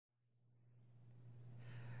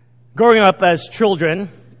Growing up as children,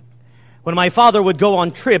 when my father would go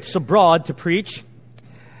on trips abroad to preach,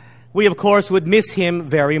 we of course would miss him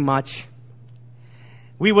very much.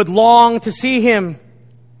 We would long to see him,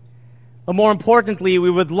 but more importantly, we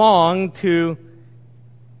would long to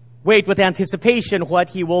wait with anticipation what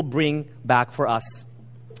he will bring back for us.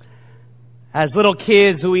 As little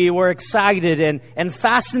kids, we were excited and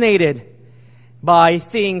fascinated by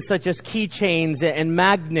things such as keychains and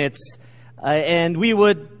magnets, and we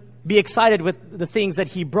would be excited with the things that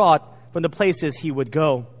he brought from the places he would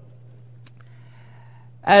go.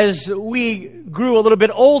 As we grew a little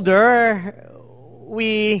bit older,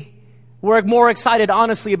 we were more excited,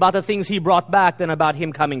 honestly, about the things he brought back than about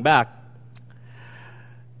him coming back.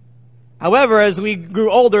 However, as we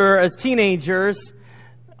grew older as teenagers,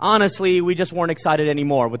 honestly, we just weren't excited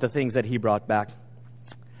anymore with the things that he brought back.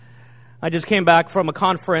 I just came back from a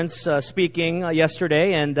conference speaking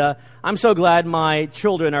yesterday, and I'm so glad my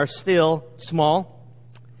children are still small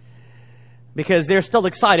because they're still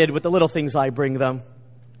excited with the little things I bring them.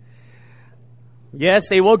 Yes,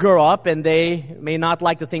 they will grow up and they may not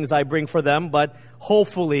like the things I bring for them, but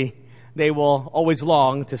hopefully they will always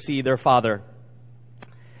long to see their father.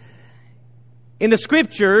 In the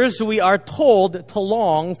scriptures, we are told to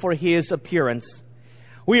long for his appearance.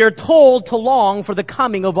 We are told to long for the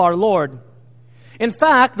coming of our Lord. In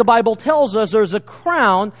fact, the Bible tells us there's a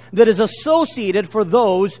crown that is associated for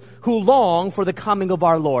those who long for the coming of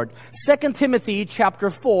our Lord. 2 Timothy chapter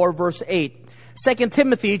 4, verse 8. 2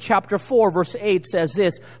 Timothy chapter 4, verse 8 says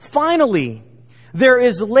this, "Finally, there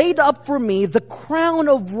is laid up for me the crown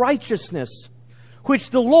of righteousness,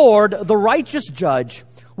 which the Lord, the righteous judge,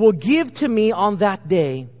 will give to me on that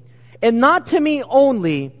day, and not to me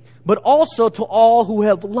only, but also to all who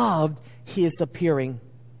have loved his appearing."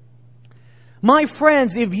 My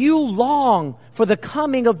friends, if you long for the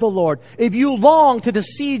coming of the Lord, if you long to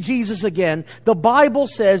see Jesus again, the Bible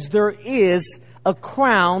says there is a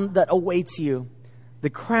crown that awaits you, the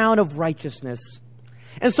crown of righteousness.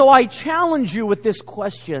 And so I challenge you with this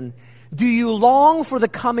question. Do you long for the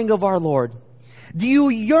coming of our Lord? Do you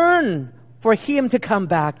yearn for him to come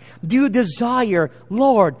back? Do you desire,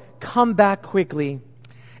 Lord, come back quickly?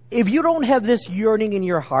 If you don't have this yearning in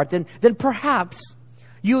your heart, then perhaps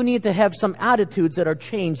you need to have some attitudes that are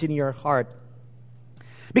changed in your heart.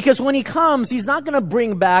 Because when he comes, he's not going to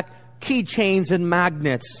bring back keychains and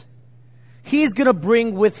magnets. He's going to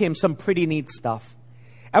bring with him some pretty neat stuff.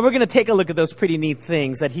 And we're going to take a look at those pretty neat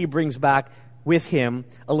things that he brings back with him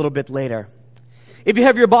a little bit later. If you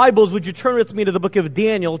have your Bibles, would you turn with me to the book of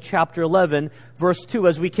Daniel, chapter 11, verse 2,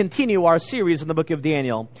 as we continue our series in the book of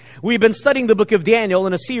Daniel. We've been studying the book of Daniel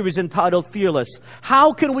in a series entitled Fearless.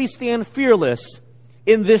 How can we stand fearless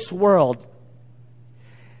in this world?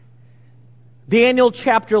 Daniel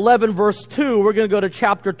chapter 11, verse 2, we're going to go to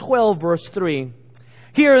chapter 12, verse 3.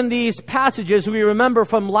 Here in these passages, we remember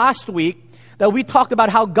from last week that we talked about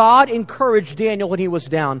how God encouraged Daniel when he was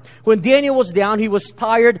down. When Daniel was down, he was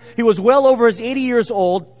tired. He was well over his 80 years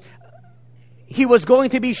old. He was going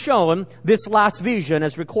to be shown this last vision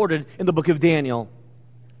as recorded in the book of Daniel.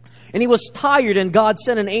 And he was tired, and God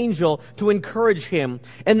sent an angel to encourage him.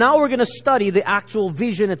 And now we're going to study the actual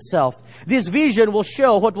vision itself. This vision will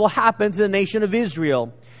show what will happen to the nation of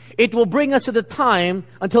Israel. It will bring us to the time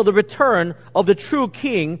until the return of the true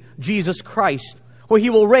King, Jesus Christ, where he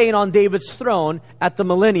will reign on David's throne at the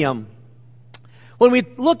millennium. When we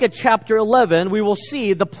look at chapter 11, we will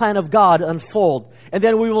see the plan of God unfold. And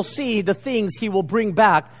then we will see the things he will bring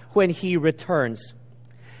back when he returns.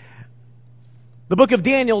 The book of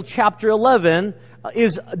Daniel, chapter 11,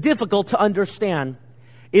 is difficult to understand.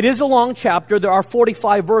 It is a long chapter. There are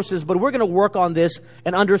 45 verses, but we're going to work on this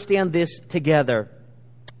and understand this together.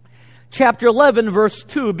 Chapter 11, verse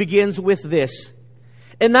 2 begins with this.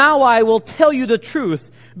 "And now I will tell you the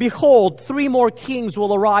truth. Behold, 3 more kings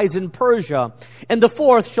will arise in Persia, and the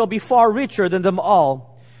 4th shall be far richer than them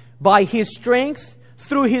all. By his strength,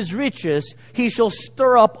 through his riches, he shall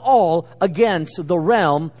stir up all against the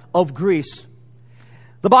realm of Greece."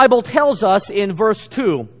 The Bible tells us in verse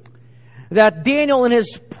 2 that Daniel in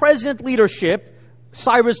his present leadership,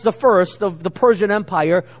 Cyrus I of the Persian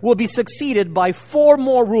Empire, will be succeeded by 4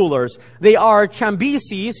 more rulers. They are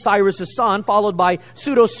Cambyses, Cyrus' son, followed by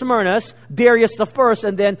Pseudo-Smyrnus, Darius I,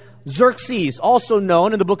 and then Xerxes, also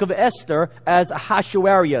known in the book of Esther as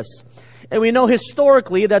Ahasuerus. And we know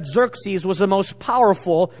historically that Xerxes was the most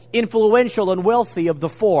powerful, influential, and wealthy of the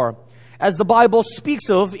 4. As the Bible speaks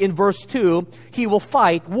of in verse 2, he will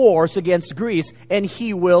fight wars against Greece and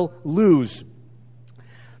he will lose.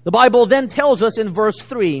 The Bible then tells us in verse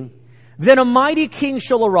 3, "Then a mighty king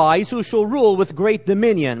shall arise who shall rule with great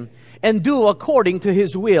dominion, and do according to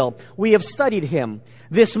his will. We have studied him.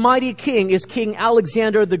 This mighty king is King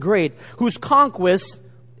Alexander the Great, whose conquests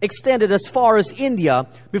extended as far as India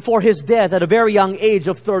before his death at a very young age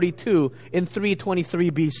of 32 in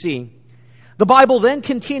 323 BC. The Bible then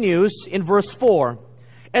continues in verse 4.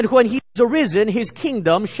 And when he is arisen, his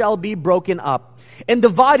kingdom shall be broken up and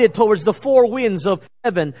divided towards the four winds of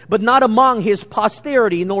heaven, but not among his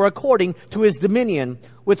posterity, nor according to his dominion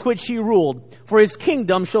with which he ruled. For his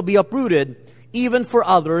kingdom shall be uprooted, even for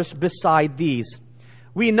others beside these.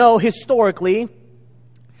 We know historically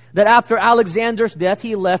that after Alexander's death,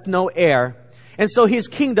 he left no heir. And so his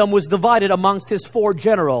kingdom was divided amongst his four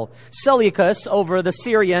generals. Seleucus over the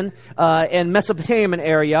Syrian and Mesopotamian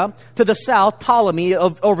area. To the south, Ptolemy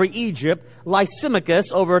over Egypt.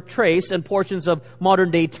 Lysimachus over Thrace and portions of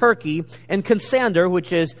modern-day Turkey. And Cassander,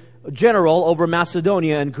 which is general over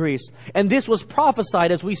Macedonia and Greece. And this was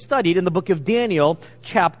prophesied as we studied in the book of Daniel,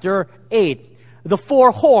 chapter 8. The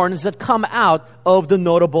four horns that come out of the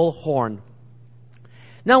notable horn.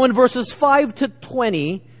 Now in verses 5 to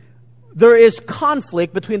 20, there is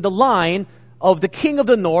conflict between the line of the king of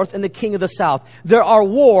the north and the king of the south. There are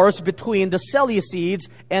wars between the Seleucids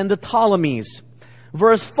and the Ptolemies.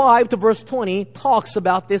 Verse 5 to verse 20 talks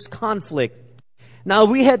about this conflict. Now, if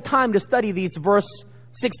we had time to study these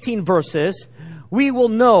 16 verses, we will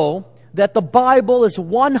know that the Bible is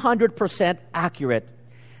 100% accurate.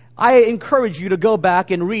 I encourage you to go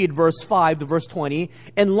back and read verse 5 to verse 20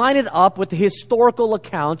 and line it up with the historical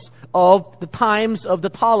accounts of the times of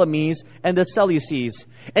the Ptolemies and the Seleucids.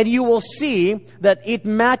 And you will see that it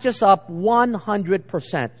matches up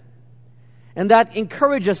 100%. And that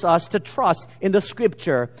encourages us to trust in the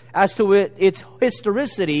Scripture as to its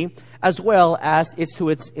historicity as well as to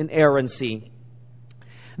its inerrancy.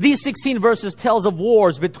 These 16 verses tells of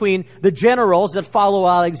wars between the generals that follow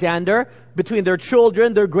Alexander, between their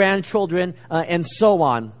children, their grandchildren, and so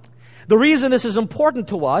on. The reason this is important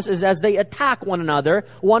to us is as they attack one another,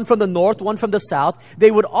 one from the north, one from the south, they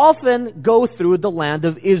would often go through the land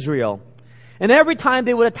of Israel. And every time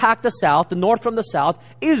they would attack the south, the north from the south,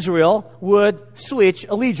 Israel would switch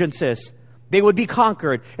allegiances. They would be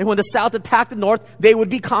conquered. And when the south attacked the north, they would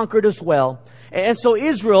be conquered as well. And so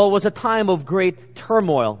Israel was a time of great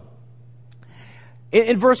turmoil.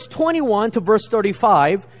 In verse 21 to verse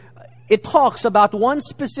 35, it talks about one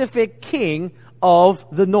specific king of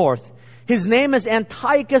the north. His name is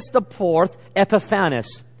Antiochus IV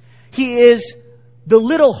Epiphanes. He is the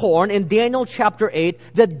little horn in Daniel chapter 8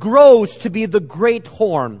 that grows to be the great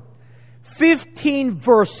horn. 15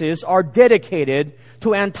 verses are dedicated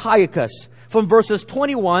to Antiochus from verses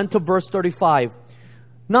 21 to verse 35.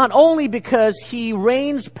 Not only because he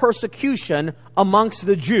reigns persecution amongst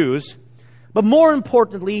the Jews, but more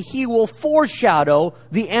importantly, he will foreshadow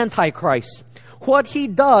the Antichrist. What he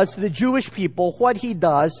does to the Jewish people, what he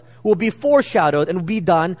does will be foreshadowed and will be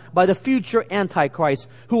done by the future Antichrist,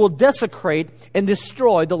 who will desecrate and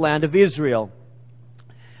destroy the land of Israel.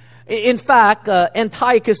 In fact,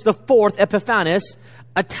 Antiochus IV Epiphanes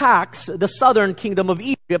attacks the southern kingdom of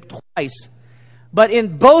Egypt twice. But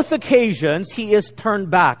in both occasions, he is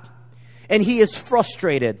turned back and he is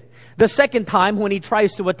frustrated. The second time, when he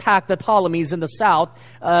tries to attack the Ptolemies in the south,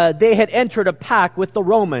 they had entered a pact with the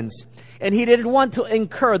Romans. And he didn't want to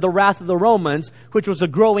incur the wrath of the Romans, which was a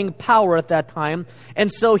growing power at that time.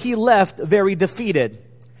 And so he left very defeated.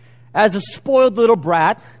 As a spoiled little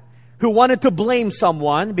brat who wanted to blame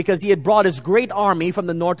someone because he had brought his great army from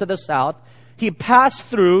the north to the south, he passed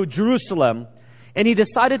through Jerusalem. And he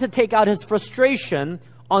decided to take out his frustration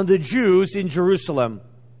on the Jews in Jerusalem.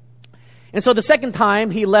 And so the second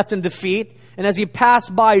time he left in defeat, and as he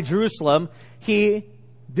passed by Jerusalem, he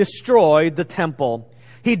destroyed the temple.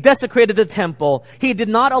 He desecrated the temple. He did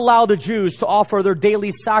not allow the Jews to offer their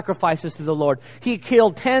daily sacrifices to the Lord. He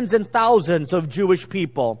killed tens and thousands of Jewish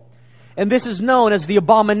people. And this is known as the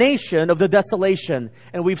abomination of the desolation.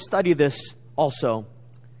 And we've studied this also.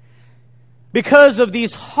 Because of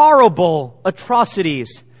these horrible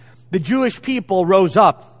atrocities, the Jewish people rose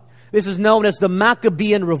up. This is known as the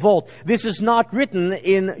Maccabean Revolt. This is not written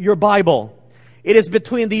in your Bible. It is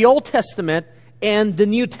between the Old Testament and the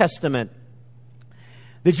New Testament.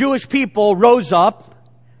 The Jewish people rose up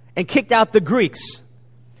and kicked out the Greeks.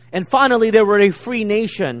 And finally, they were a free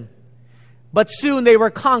nation. But soon they were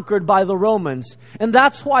conquered by the Romans. And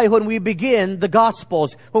that's why when we begin the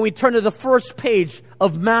Gospels, when we turn to the first page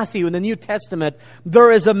of Matthew in the New Testament,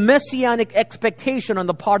 there is a messianic expectation on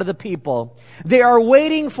the part of the people. They are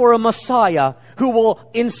waiting for a Messiah who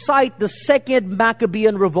will incite the second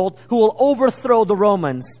Maccabean revolt, who will overthrow the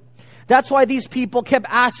Romans. That's why these people kept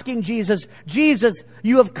asking Jesus, Jesus,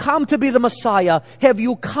 you have come to be the Messiah. Have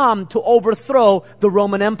you come to overthrow the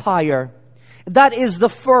Roman Empire? That is the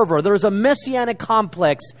fervor. There is a messianic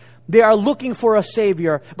complex. They are looking for a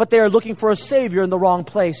Savior, but they are looking for a Savior in the wrong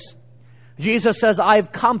place. Jesus says,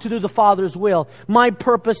 I've come to do the Father's will. My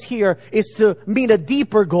purpose here is to meet a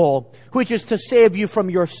deeper goal, which is to save you from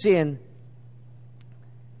your sin.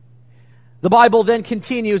 The Bible then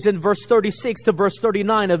continues in verse 36 to verse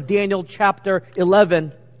 39 of Daniel chapter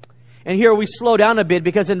 11. And here we slow down a bit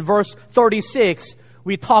because in verse 36,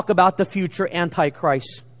 we talk about the future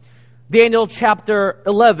Antichrist. Daniel chapter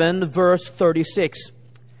 11, verse 36.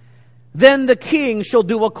 Then the king shall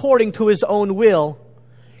do according to his own will.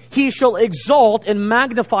 He shall exalt and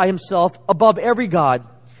magnify himself above every god.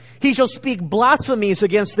 He shall speak blasphemies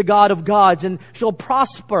against the God of gods and shall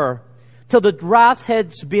prosper till the wrath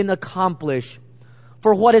has been accomplished.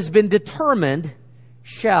 For what has been determined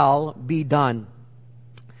shall be done.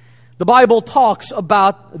 The Bible talks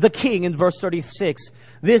about the king in verse 36.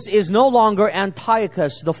 This is no longer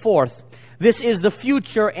Antiochus the fourth. This is the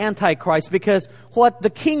future Antichrist, because what the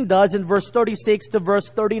king does in verse 36 to verse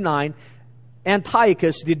 39,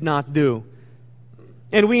 Antiochus did not do.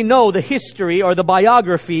 And we know the history or the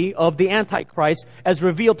biography of the Antichrist as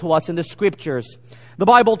revealed to us in the Scriptures. The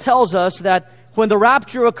Bible tells us that when the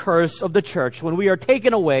rapture occurs of the church, when we are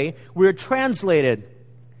taken away, we are translated.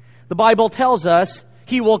 The Bible tells us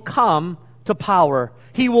He will come to power.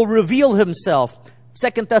 He will reveal Himself.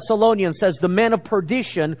 2 Thessalonians says the man of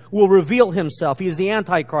perdition will reveal himself. He is the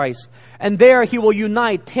Antichrist. And there he will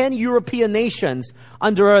unite 10 European nations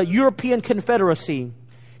under a European confederacy.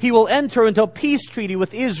 He will enter into a peace treaty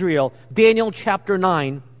with Israel. Daniel chapter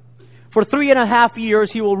 9. For 3.5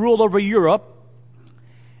 years he will rule over Europe.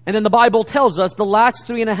 And then the Bible tells us the last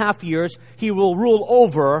 3.5 years he will rule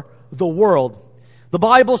over the world. The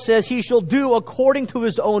Bible says He shall do according to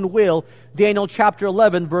His own will. Daniel chapter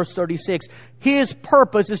 11 verse 36. His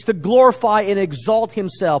purpose is to glorify and exalt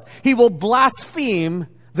Himself. He will blaspheme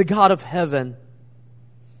the God of heaven.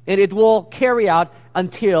 And it will carry out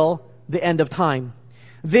until the end of time.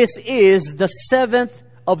 This is the 7th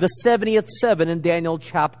of the 70th seven in Daniel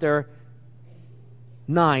chapter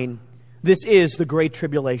 9. This is the Great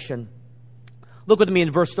Tribulation. Look with me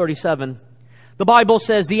in verse 37. The Bible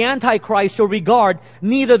says, the Antichrist shall regard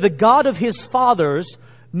neither the God of his fathers,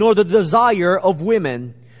 nor the desire of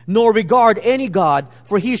women, nor regard any God,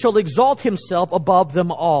 for he shall exalt himself above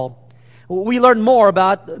them all. We learn more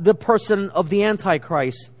about the person of the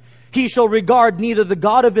Antichrist. He shall regard neither the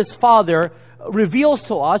God of his father, reveals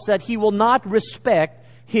to us that he will not respect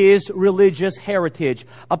his religious heritage.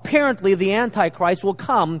 Apparently, the Antichrist will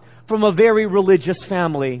come from a very religious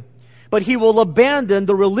family. But he will abandon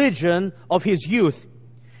the religion of his youth.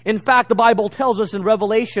 In fact, the Bible tells us in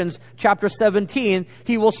Revelations chapter 17,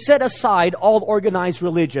 he will set aside all organized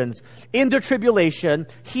religions. In the tribulation,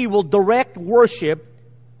 he will direct worship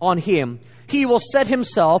on him. He will set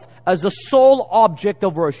himself as the sole object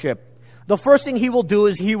of worship. The first thing he will do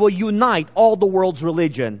is he will unite all the world's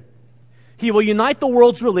religion. He will unite the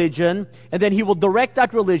world's religion, and then he will direct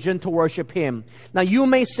that religion to worship him. Now you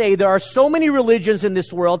may say, there are so many religions in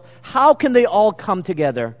this world, how can they all come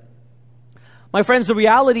together? My friends, the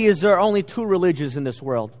reality is there are only two religions in this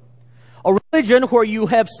world. A religion where you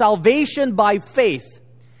have salvation by faith,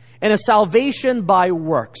 and a salvation by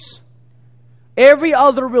works. Every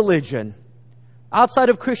other religion outside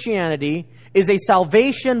of Christianity is a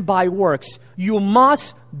salvation by works. You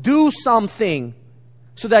must do something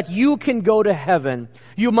so that you can go to heaven.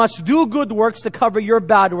 You must do good works to cover your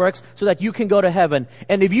bad works so that you can go to heaven.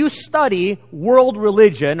 And if you study world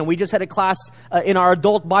religion, and we just had a class in our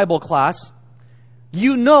adult Bible class,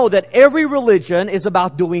 you know that every religion is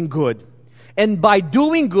about doing good. And by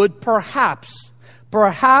doing good, perhaps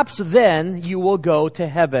then you will go to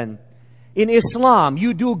heaven. In Islam,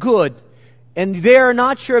 you do good, and they're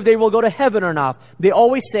not sure if they will go to heaven or not. They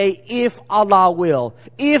always say, if Allah will.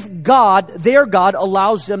 If God, their God,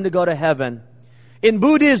 allows them to go to heaven. In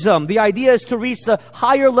Buddhism, the idea is to reach the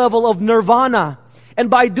higher level of nirvana. And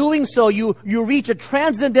by doing so, you reach a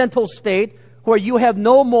transcendental state where you have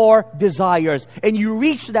no more desires. And you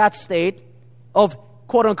reach that state of,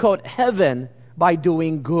 quote unquote, heaven by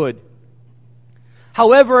doing good.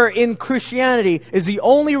 However, in Christianity is the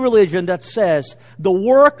only religion that says the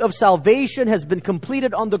work of salvation has been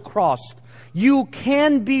completed on the cross. You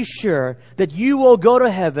can be sure that you will go to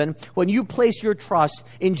heaven when you place your trust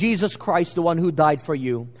in Jesus Christ, the one who died for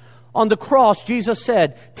you. On the cross, Jesus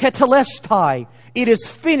said, Tetelestai, it is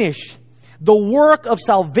finished. The work of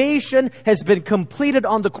salvation has been completed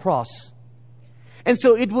on the cross. And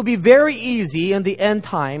so it will be very easy in the end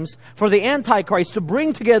times for the Antichrist to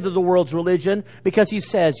bring together the world's religion, because he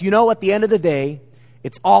says, you know, at the end of the day,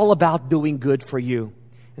 it's all about doing good for you.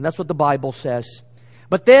 And that's what the Bible says.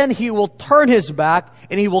 But then he will turn his back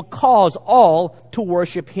and he will cause all to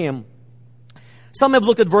worship him. Some have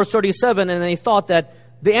looked at verse 37 and they thought that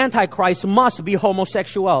the Antichrist must be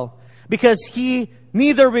homosexual, because he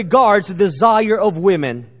neither regards the desire of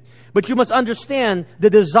women. But you must understand, the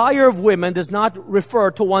desire of women does not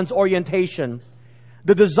refer to one's orientation.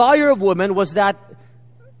 The desire of women was that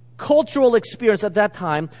cultural experience at that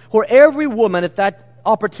time where every woman at that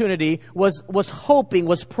opportunity was hoping,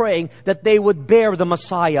 was praying that they would bear the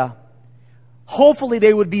Messiah. Hopefully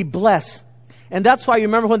they would be blessed. And that's why you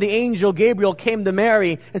remember when the angel Gabriel came to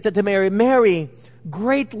Mary and said to Mary, Mary,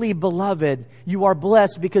 greatly beloved, you are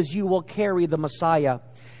blessed because you will carry the Messiah.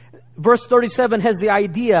 Verse 37 has the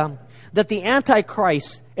idea that the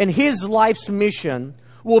Antichrist and his life's mission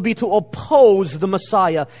will be to oppose the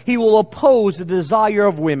Messiah. He will oppose the desire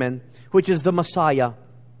of women, which is the Messiah.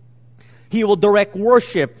 He will direct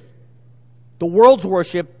worship, the world's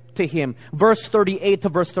worship, to him. Verse 38 to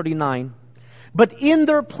verse 39. But in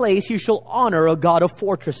their place he shall honor a God of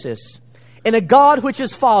fortresses. And a God which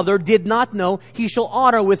his father did not know, he shall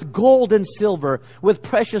honor with gold and silver, with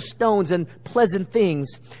precious stones and pleasant things.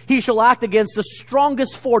 He shall act against the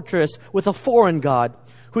strongest fortress with a foreign God,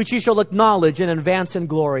 which he shall acknowledge and advance in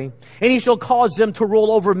glory. And he shall cause them to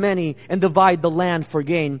rule over many and divide the land for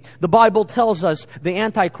gain. The Bible tells us the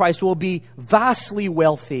Antichrist will be vastly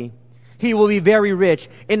wealthy. He will be very rich.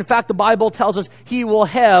 In fact, the Bible tells us he will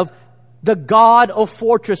have the God of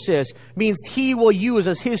fortresses, means he will use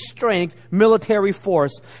as his strength military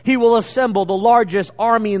force. He will assemble the largest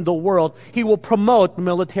army in the world. He will promote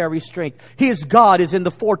military strength. His God is in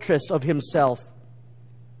the fortress of himself.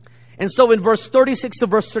 And so in verse 36 to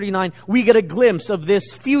verse 39, we get a glimpse of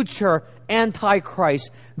this future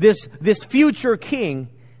Antichrist, this future king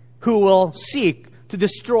who will seek to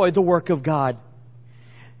destroy the work of God.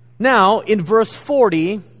 Now, in verse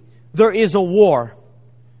 40, there is a war.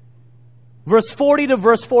 Verse 40 to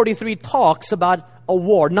verse 43 talks about a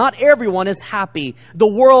war. Not everyone is happy. The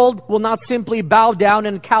world will not simply bow down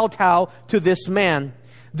and kowtow to this man.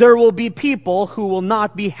 There will be people who will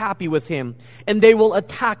not be happy with him, and they will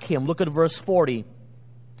attack him. Look at verse 40.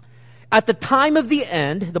 At the time of the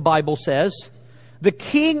end, the Bible says, the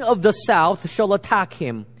king of the south shall attack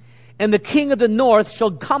him, and the king of the north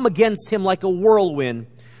shall come against him like a whirlwind,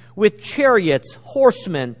 with chariots,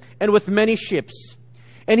 horsemen, and with many ships.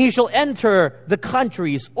 And he shall enter the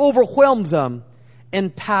countries, overwhelm them,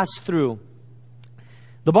 and pass through.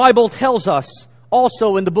 The Bible tells us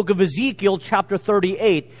also in the book of Ezekiel chapter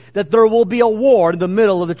 38 that there will be a war in the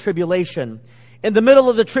middle of the tribulation. In the middle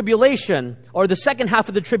of the tribulation, or the second half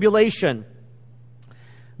of the tribulation,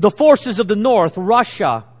 the forces of the north,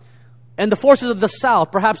 Russia, and the forces of the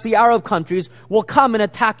south, perhaps the Arab countries, will come and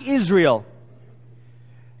attack Israel.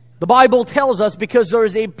 The Bible tells us because there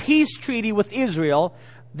is a peace treaty with Israel,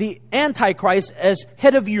 the Antichrist, as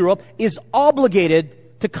head of Europe, is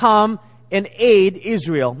obligated to come and aid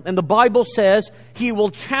Israel. And the Bible says he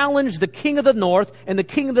will challenge the king of the north and the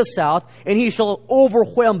king of the south, and he shall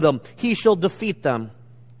overwhelm them. He shall defeat them.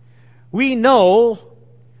 We know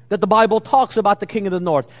that the Bible talks about the king of the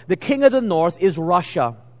north. The king of the north is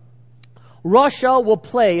Russia. Russia will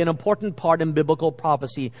play an important part in biblical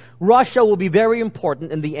prophecy. Russia will be very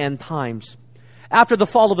important in the end times. After the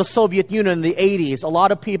fall of the Soviet Union in the 80s, a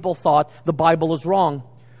lot of people thought the Bible was wrong.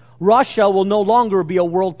 Russia will no longer be a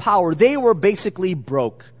world power. They were basically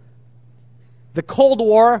broke. The Cold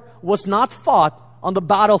War was not fought on the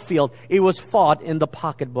battlefield. It was fought in the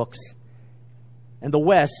pocketbooks. And the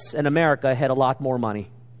West and America had a lot more money.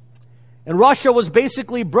 And Russia was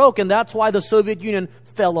basically broke, and that's why the Soviet Union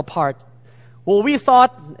fell apart. Well, we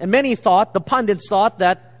thought, and many thought, the pundits thought,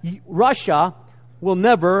 that Russia will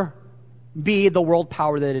never be the world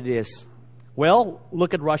power that it is. Well,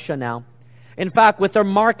 look at Russia now. In fact, with their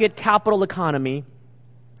market capital economy,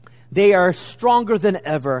 they are stronger than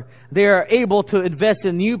ever. They are able to invest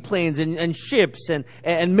in new planes and ships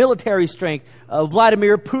and military strength.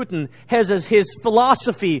 Vladimir Putin has as his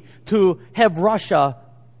philosophy to have Russia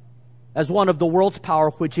as one of the world's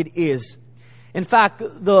power, which it is. In fact,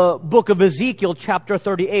 the book of Ezekiel, chapter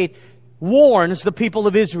 38, warns the people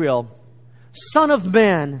of Israel, Son of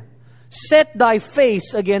man, set thy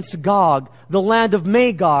face against Gog, the land of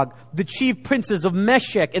Magog, the chief princes of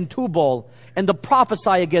Meshech and Tubal, and to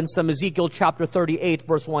prophesy against them. Ezekiel chapter 38,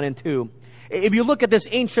 verse 1 and 2. If you look at this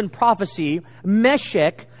ancient prophecy,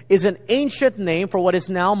 Meshech is an ancient name for what is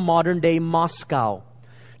now modern day Moscow.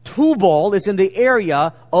 Tubal is in the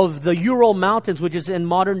area of the Ural Mountains, which is in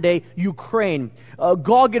modern-day Ukraine.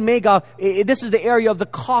 Gog and Magog, this is the area of the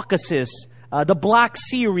Caucasus, the Black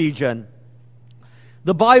Sea region.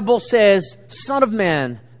 The Bible says, Son of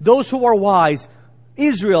man, those who are wise,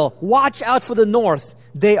 Israel, watch out for the north.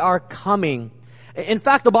 They are coming. In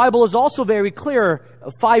fact, the Bible is also very clear.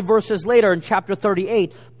 5 verses later in chapter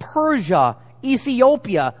 38, Persia,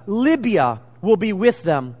 Ethiopia, Libya will be with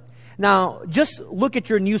them. Now, just look at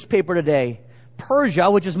your newspaper today. Persia,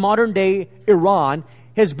 which is modern-day Iran,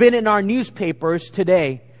 has been in our newspapers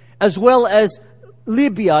today, as well as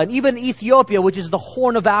Libya and even Ethiopia, which is the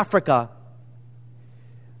Horn of Africa.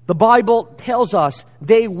 The Bible tells us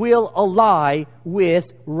they will ally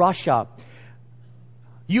with Russia.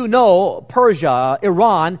 You know, Persia,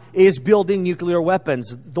 Iran, is building nuclear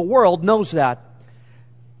weapons. The world knows that.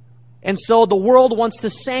 And so the world wants to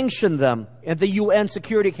sanction them at the UN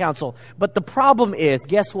Security Council. But the problem is,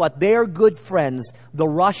 guess what? Their good friends, the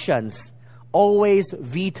Russians, always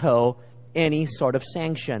veto any sort of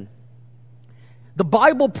sanction. The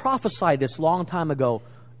Bible prophesied this long time ago.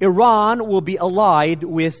 Iran will be allied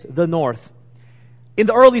with the North. In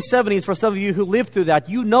the early 70s, for some of you who lived through that,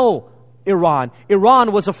 you know Iran.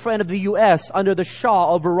 Iran was a friend of the U.S. under the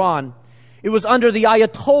Shah of Iran. It was under the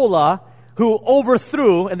Ayatollah who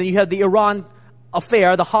overthrew, and then you had the Iran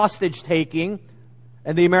affair, the hostage taking,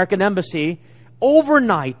 and the American embassy.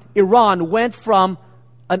 Overnight, Iran went from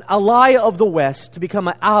an ally of the West to become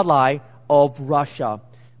an ally of Russia.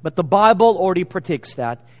 But the Bible already predicts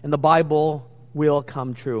that, and the Bible will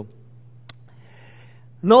come true.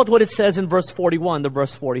 Note what it says in verse 41 to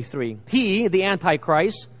verse 43. He, the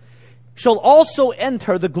Antichrist, shall also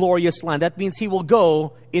enter the glorious land. That means he will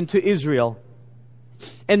go into Israel.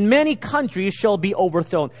 And many countries shall be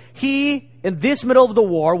overthrown. He, in this middle of the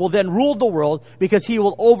war, will then rule the world because he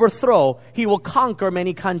will overthrow, he will conquer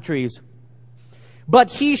many countries.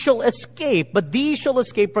 But he shall escape, but these shall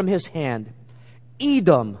escape from his hand.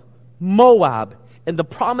 Edom, Moab, and the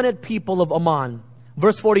prominent people of Ammon.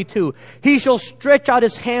 Verse 42, he shall stretch out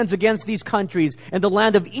his hands against these countries, and the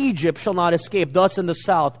land of Egypt shall not escape. Thus in the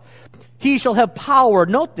south, he shall have power,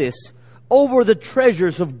 note this, over the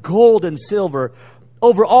treasures of gold and silver,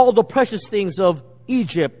 over all the precious things of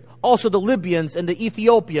Egypt. Also the Libyans and the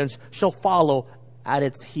Ethiopians shall follow at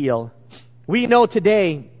its heel. We know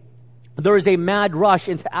today there is a mad rush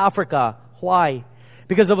into Africa. Why?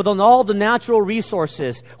 Because of all the natural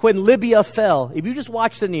resources. When Libya fell, if you just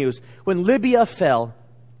watch the news, when Libya fell,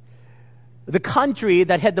 the country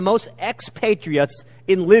that had the most expatriates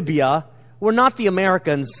in Libya were not the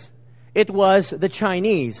Americans. It was the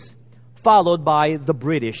Chinese, followed by the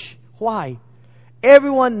British. Why?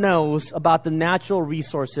 Everyone knows about the natural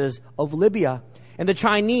resources of Libya. And the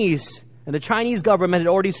Chinese government had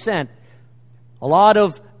already sent a lot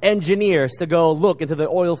of engineers to go look into the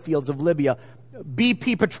oil fields of Libya.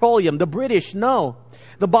 BP Petroleum, the British know.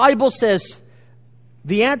 The Bible says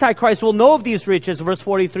the Antichrist will know of these riches, verse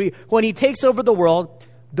 43, when he takes over the world,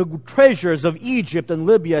 the treasures of Egypt and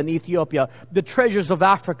Libya and Ethiopia, the treasures of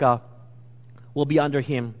Africa will be under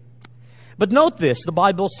him. But note this, the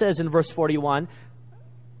Bible says in verse 41,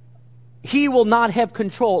 he will not have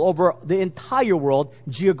control over the entire world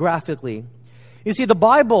geographically. You see, the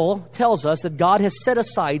Bible tells us that God has set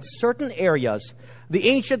aside certain areas, the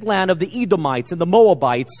ancient land of the Edomites and the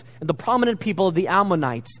Moabites and the prominent people of the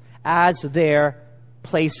Ammonites, as their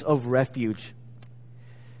place of refuge.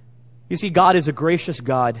 You see, God is a gracious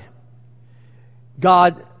God.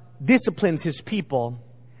 God disciplines his people,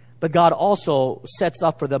 but God also sets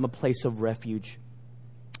up for them a place of refuge.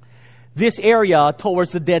 This area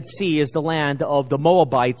towards the Dead Sea is the land of the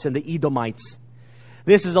Moabites and the Edomites.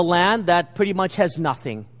 This is a land that pretty much has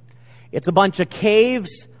nothing. It's a bunch of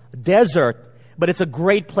caves, desert, but it's a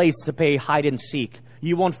great place to play hide and seek.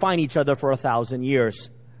 You won't find each other for 1,000 years.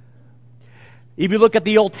 If you look at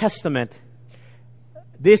the Old Testament,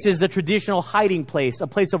 this is the traditional hiding place, a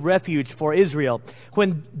place of refuge for Israel.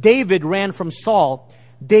 When David ran from Saul,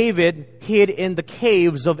 David hid in the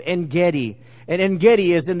caves of En-Gedi. And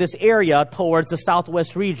En-Gedi is in this area towards the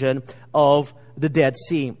southwest region of the Dead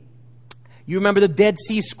Sea. You remember the Dead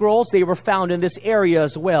Sea Scrolls? They were found in this area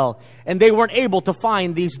as well. And they weren't able to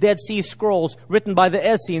find these Dead Sea Scrolls written by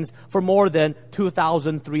the Essenes for more than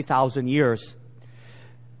 2,000, 3,000 years.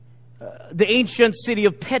 The ancient city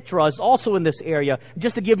of Petra is also in this area.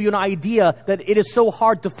 Just to give you an idea that it is so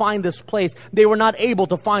hard to find this place, they were not able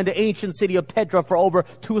to find the ancient city of Petra for over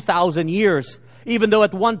 2,000 years. Even though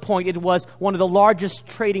at one point it was one of the largest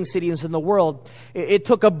trading cities in the world. It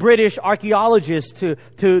took a British archaeologist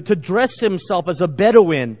to dress himself as a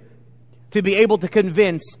Bedouin to be able to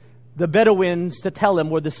convince the Bedouins to tell him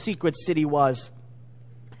where the secret city was.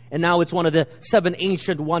 And now it's one of the 7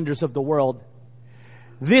 ancient wonders of the world.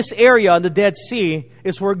 This area on the Dead Sea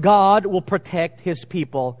is where God will protect His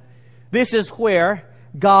people. This is where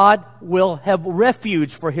God will have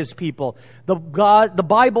refuge for His people. The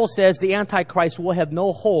Bible says the Antichrist will have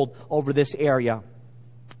no hold over this area.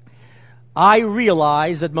 I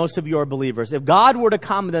realize that most of you are believers. If God were to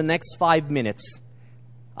come in the next 5 minutes,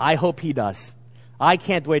 I hope He does. I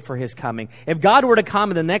can't wait for His coming. If God were to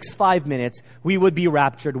come in the next 5 minutes, we would be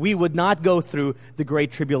raptured. We would not go through the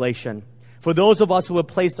great tribulation. For those of us who have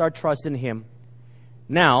placed our trust in Him.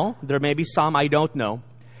 Now, there may be some I don't know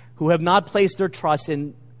who have not placed their trust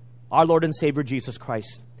in our Lord and Savior Jesus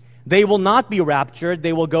Christ. They will not be raptured.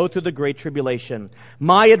 They will go through the great tribulation.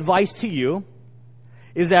 My advice to you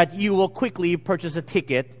is that you will quickly purchase a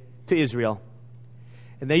ticket to Israel.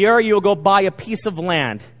 And there you will go buy a piece of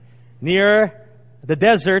land near the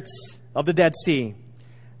deserts of the Dead Sea,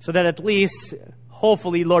 so that at least,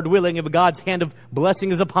 hopefully, Lord willing, if God's hand of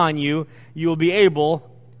blessing is upon you, you will be able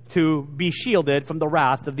to be shielded from the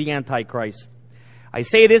wrath of the Antichrist. I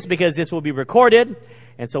say this because this will be recorded,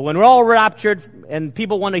 and so when we're all raptured and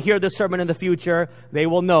people want to hear this sermon in the future, they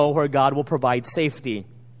will know where God will provide safety.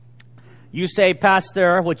 You say,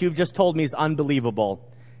 Pastor, what you've just told me is unbelievable.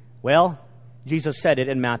 Well, Jesus said it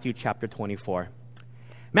in Matthew chapter 24.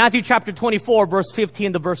 Matthew chapter 24, verse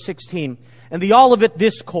 15 to verse 16. And the Olivet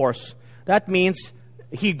Discourse. That means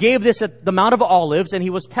He gave this at the Mount of Olives, and He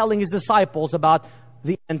was telling His disciples about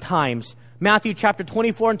the end times. Matthew chapter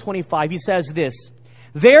 24 and 25, He says this,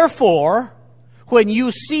 Therefore, when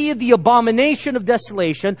you see the abomination of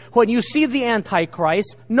desolation, when you see the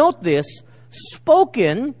Antichrist, note this,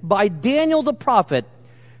 spoken by Daniel the prophet,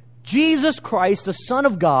 Jesus Christ, the Son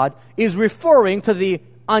of God, is referring to the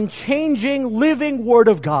unchanging, living Word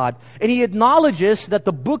of God. And He acknowledges that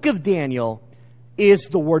the book of Daniel is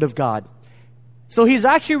the Word of God. So He's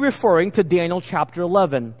actually referring to Daniel chapter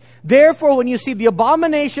 11. Therefore, when you see the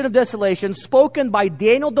abomination of desolation spoken by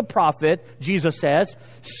Daniel the prophet, Jesus says,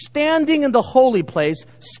 standing in the holy place,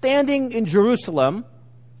 standing in Jerusalem,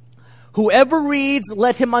 whoever reads,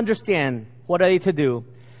 let him understand. What are they to do?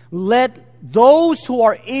 Let those who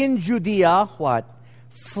are in Judea, what?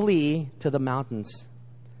 Flee to the mountains.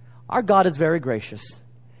 Our God is very gracious.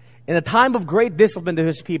 In a time of great discipline to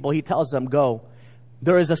His people, He tells them, go.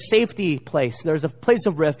 There is a safety place. There is a place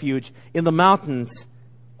of refuge in the mountains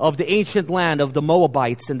of the ancient land of the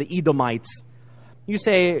Moabites and the Edomites. You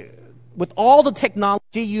say, with all the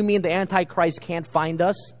technology, you mean the Antichrist can't find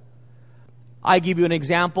us? I give you an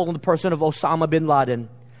example in the person of Osama bin Laden.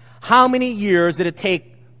 How many years did it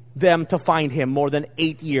take them to find him? More than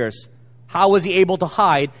 8 years. How was he able to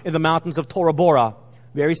hide in the mountains of Tora Bora?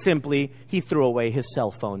 Very simply, he threw away his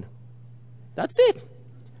cell phone. That's it.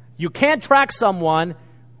 You can't track someone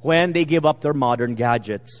when they give up their modern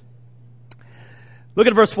gadgets. Look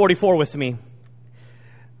at verse 44 with me.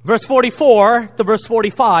 Verse 44 to verse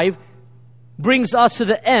 45 brings us to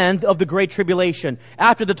the end of the Great Tribulation.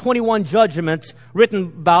 After the 21 judgments written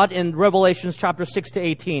about in Revelation chapter 6 to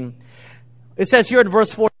 18. It says here in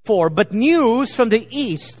verse 44, But news from the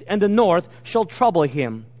east and the north shall trouble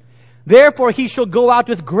him. Therefore he shall go out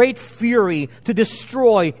with great fury to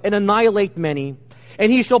destroy and annihilate many.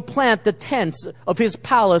 And he shall plant the tents of his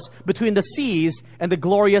palace between the seas and the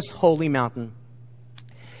glorious holy mountain.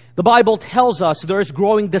 The Bible tells us there is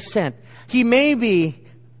growing dissent. He may be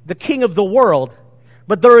the king of the world,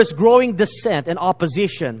 but there is growing dissent and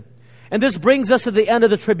opposition. And this brings us to the end of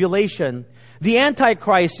the tribulation. The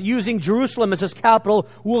Antichrist, using Jerusalem as his capital,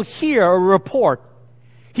 will hear a report.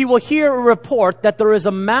 He will hear a report that there is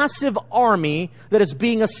a massive army that is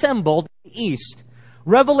being assembled in the east.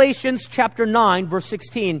 Revelations chapter 9, verse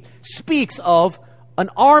 16 speaks of an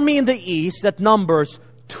army in the east that numbers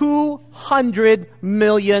 200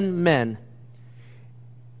 million men.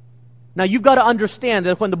 Now you've got to understand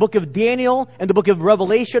that when the book of Daniel and the book of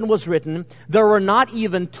Revelation was written, there were not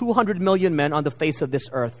even 200 million men on the face of this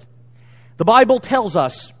earth. The Bible tells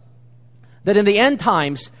us that in the end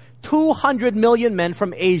times, 200 million men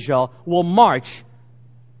from Asia will march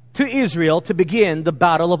to Israel to begin the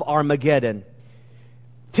battle of Armageddon.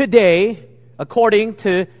 Today, according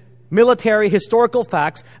to military historical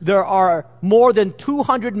facts, there are more than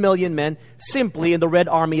 200 million men simply in the Red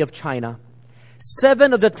Army of China.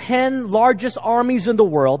 7 of the 10 largest armies in the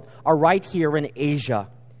world are right here in Asia,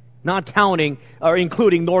 not counting or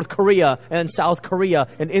including North Korea and South Korea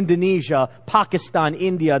and Indonesia, Pakistan,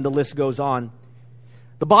 India, and the list goes on.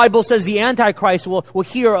 The Bible says the Antichrist will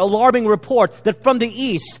hear an alarming report that from the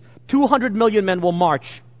east, 200 million men will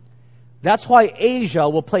march. That's why Asia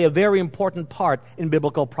will play a very important part in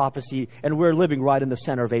biblical prophecy, and we're living right in the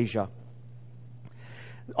center of Asia.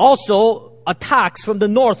 Also, attacks from the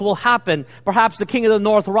north will happen. Perhaps the king of the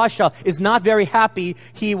north, Russia, is not very happy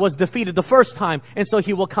he was defeated the first time, and so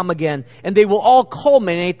he will come again. And they will all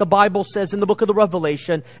culminate, the Bible says in the book of the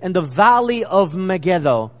Revelation, in the valley of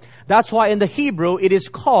Megiddo. That's why in the Hebrew it is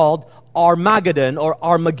called Armageddon or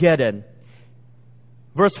Armageddon.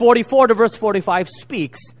 Verse 44 to verse 45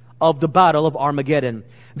 speaks of the battle of Armageddon.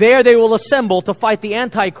 There they will assemble to fight the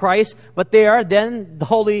Antichrist, but there then the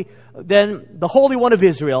Holy One of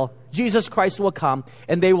Israel, Jesus Christ, will come,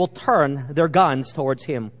 and they will turn their guns towards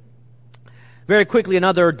Him. Very quickly,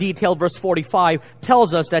 another detail, verse 45,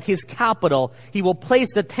 tells us that His capital, He will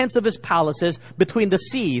place the tents of His palaces between the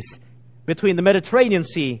seas, between the Mediterranean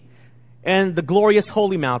Sea and the glorious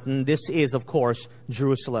holy mountain. This is, of course,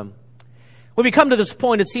 Jerusalem. When we come to this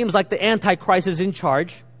point, it seems like the Antichrist is in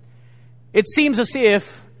charge. It seems as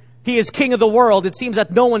if he is king of the world. It seems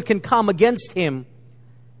that no one can come against him.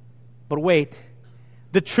 But wait,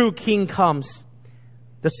 the true king comes.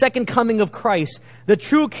 The second coming of Christ. The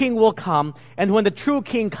true king will come. And when the true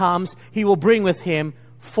king comes, he will bring with him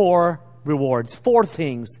 4 rewards, 4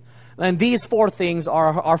 things. And these 4 things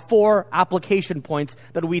are 4 application points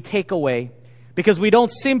that we take away. Because we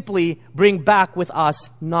don't simply bring back with us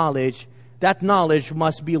knowledge. That knowledge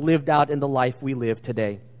must be lived out in the life we live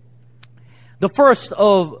today. The first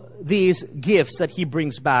of these gifts that he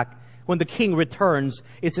brings back when the king returns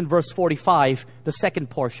is in verse 45, the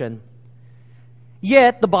second portion.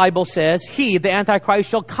 Yet, the Bible says, he, the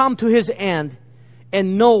Antichrist, shall come to his end,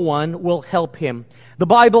 and no one will help him. The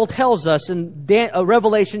Bible tells us in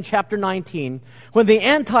Revelation chapter 19, when the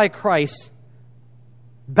Antichrist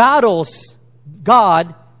battles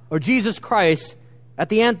God or Jesus Christ at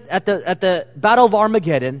the battle of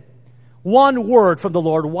Armageddon, one word from the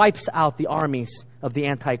Lord wipes out the armies of the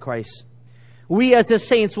Antichrist. We as His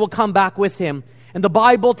saints will come back with Him. And the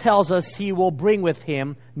Bible tells us He will bring with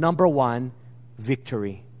Him, number 1,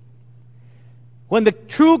 victory. When the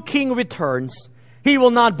true king returns, He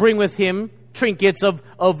will not bring with Him trinkets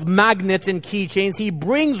of magnets and keychains. He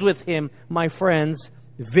brings with Him, my friends,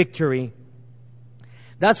 victory.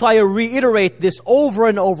 That's why I reiterate this over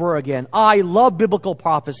and over again. I love biblical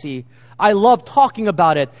prophecy. I love talking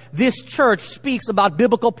about it. This church speaks about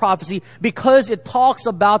biblical prophecy because it talks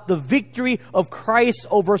about the victory of Christ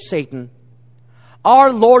over Satan.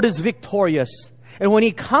 Our Lord is victorious. And when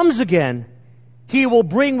He comes again, He will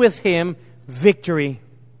bring with Him victory.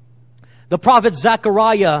 The prophet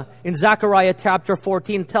Zechariah, in Zechariah chapter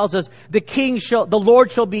 14, tells us, the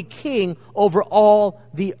Lord shall be king over all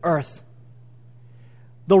the earth.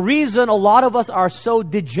 The reason a lot of us are so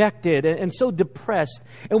dejected and so depressed,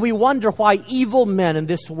 and we wonder why evil men in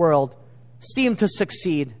this world seem to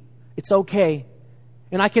succeed. It's okay.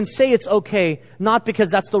 And I can say it's okay, not because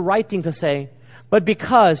that's the right thing to say, but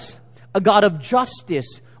because a God of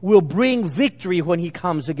justice will bring victory when He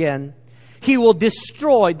comes again. He will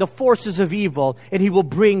destroy the forces of evil, and He will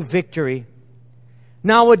bring victory.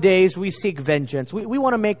 Nowadays, we seek vengeance. We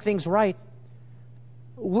want to make things right.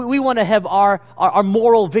 We want to have our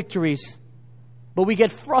moral victories, but we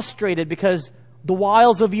get frustrated because the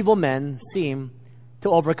wiles of evil men seem to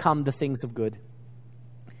overcome the things of good.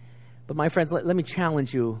 But my friends, let me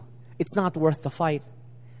challenge you. It's not worth the fight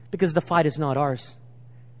because the fight is not ours.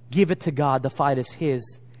 Give it to God. The fight is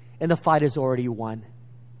His, and the fight is already won.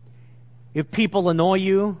 If people annoy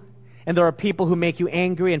you, and there are people who make you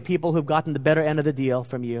angry and people who've gotten the better end of the deal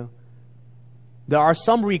from you, there are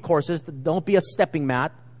some recourses. Don't be a stepping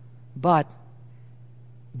mat, but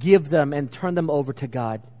give them and turn them over to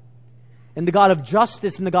God. And the God of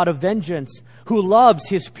justice and the God of vengeance, who loves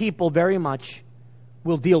His people very much,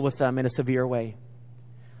 will deal with them in a severe way.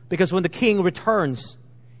 Because when the king returns,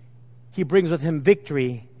 He brings with Him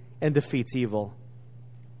victory and defeats evil.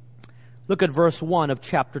 Look at verse 1 of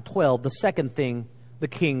chapter 12, the second thing the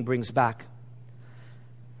king brings back.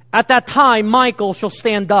 At that time, Michael shall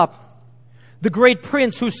stand up, the great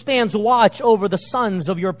prince who stands watch over the sons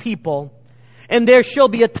of your people. And there shall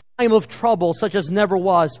be a time of trouble such as never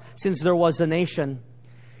was since there was a nation.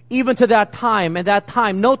 Even to that time, and that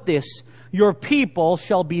time, note this, your people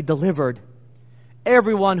shall be delivered.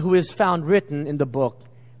 Everyone who is found written in the book,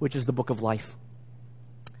 which is the book of life.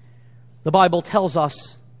 The Bible tells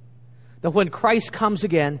us that when Christ comes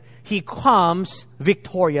again, He comes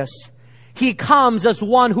victorious. He comes as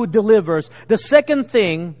one who delivers. The second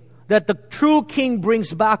thing that the true king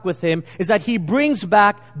brings back with Him is that He brings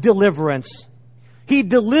back deliverance. He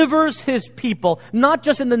delivers His people, not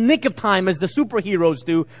just in the nick of time as the superheroes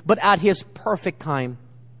do, but at His perfect time.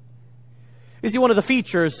 You see, one of the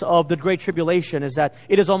features of the Great Tribulation is that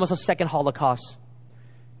it is almost a second Holocaust.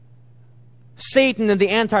 Satan and the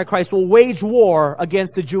Antichrist will wage war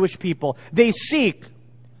against the Jewish people. They seek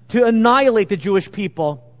to annihilate the Jewish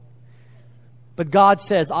people. But God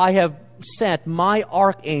says, I have sent my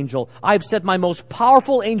archangel, I've sent my most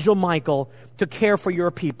powerful angel Michael to care for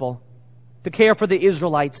your people, to care for the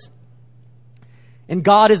Israelites. And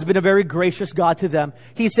God has been a very gracious God to them.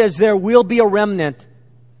 He says there will be a remnant.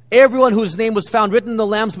 Everyone whose name was found written in the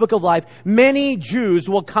Lamb's Book of Life, many Jews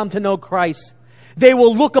will come to know Christ. They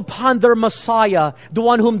will look upon their Messiah, the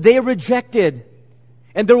one whom they rejected.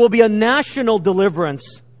 And there will be a national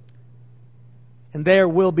deliverance. And there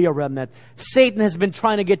will be a remnant. Satan has been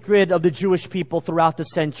trying to get rid of the Jewish people throughout the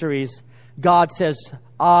centuries. God says,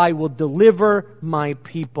 I will deliver my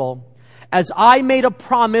people. As I made a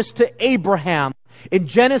promise to Abraham in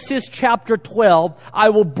Genesis chapter 12, I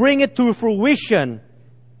will bring it to fruition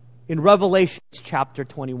in Revelation chapter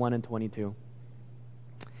 21 and 22.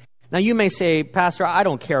 Now you may say, Pastor, I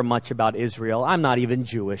don't care much about Israel. I'm not even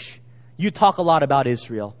Jewish. You talk a lot about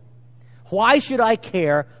Israel. Why should I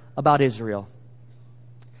care about Israel?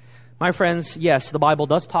 My friends, yes, the Bible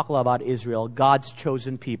does talk a lot about Israel, God's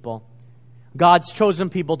chosen people. God's chosen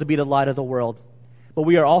people to be the light of the world. But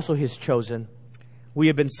we are also His chosen. We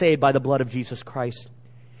have been saved by the blood of Jesus Christ.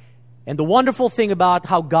 And the wonderful thing about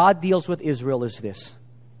how God deals with Israel is this.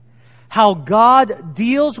 How God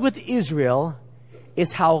deals with Israel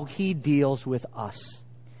is how He deals with us.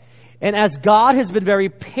 And as God has been very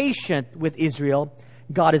patient with Israel,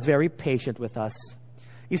 God is very patient with us.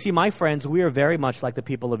 You see, my friends, we are very much like the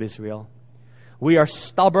people of Israel. We are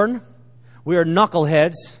stubborn. We are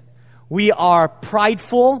knuckleheads. We are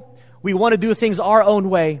prideful. We want to do things our own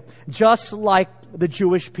way, just like the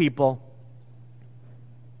Jewish people.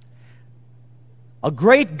 A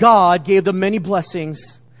great God gave them many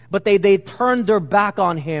blessings, but they turned their back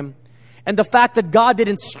on Him. And the fact that God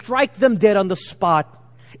didn't strike them dead on the spot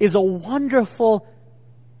is a wonderful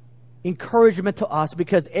encouragement to us,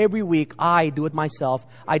 because every week I do it myself.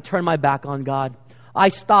 I turn my back on God. I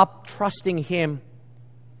stop trusting Him.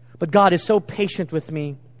 But God is so patient with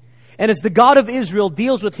me. And as the God of Israel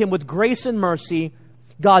deals with him with grace and mercy,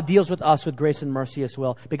 God deals with us with grace and mercy as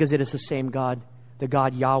well, because it is the same God, the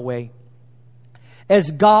God Yahweh. As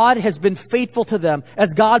God has been faithful to them,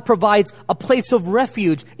 as God provides a place of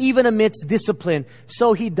refuge, even amidst discipline,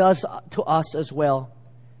 so He does to us as well.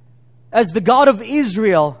 As the God of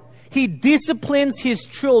Israel, He disciplines His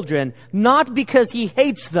children, not because He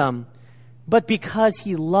hates them, but because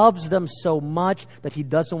He loves them so much that He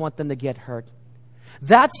doesn't want them to get hurt.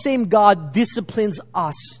 That same God disciplines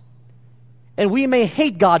us. And we may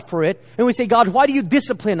hate God for it. And we say, God, why do you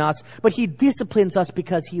discipline us? But He disciplines us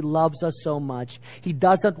because He loves us so much. He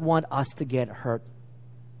doesn't want us to get hurt.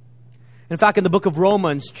 In fact, in the book of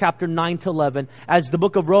Romans, chapter 9 to 11, as the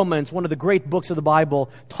book of Romans, one of the great books of the Bible,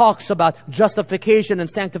 talks about justification and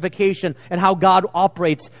sanctification and how God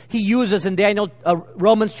operates, he uses in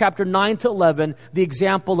Romans chapter 9 to 11, the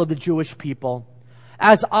example of the Jewish people.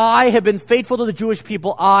 As I have been faithful to the Jewish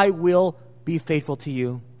people, I will be faithful to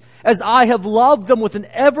you. As I have loved them with an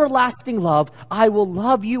everlasting love, I will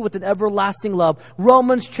love you with an everlasting love.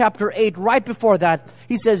 Romans chapter 8, right before that,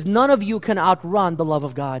 he says, none of you can outrun the love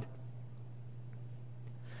of God.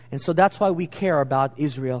 And so that's why we care about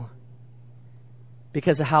Israel.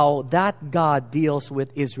 Because of how that God deals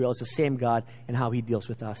with Israel is the same God and how He deals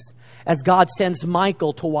with us. As God sends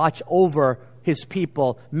Michael to watch over His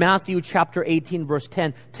people, Matthew chapter 18 verse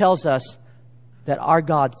 10 tells us that our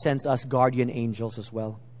God sends us guardian angels as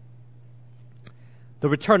well. The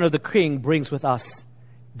return of the King brings with us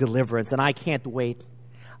deliverance. And I can't wait.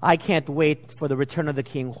 I can't wait for the return of the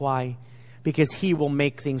King. Why? Because He will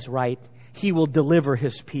make things right. He will deliver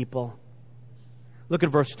His people. Look at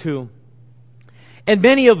verse 2. And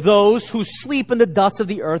many of those who sleep in the dust of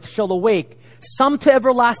the earth shall awake, some to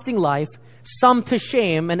everlasting life, some to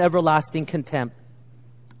shame and everlasting contempt.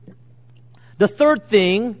 The third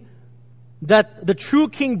thing that the true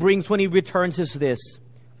King brings when He returns is this.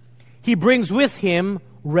 He brings with Him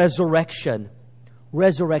resurrection.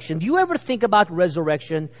 Resurrection. Do you ever think about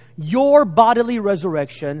resurrection, your bodily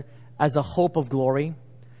resurrection, as a hope of glory?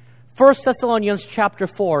 1 Thessalonians chapter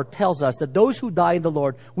 4 tells us that those who die in the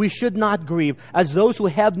Lord, we should not grieve as those who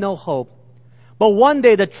have no hope. But one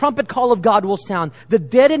day the trumpet call of God will sound. The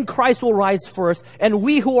dead in Christ will rise first, and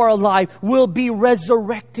we who are alive will be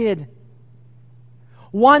resurrected.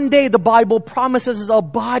 One day the Bible promises us a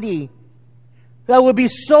body that will be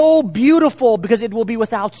so beautiful because it will be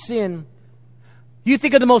without sin. You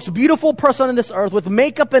think of the most beautiful person on this earth with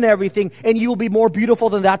makeup and everything, and you will be more beautiful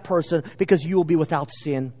than that person because you will be without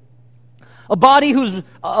sin.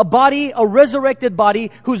 A resurrected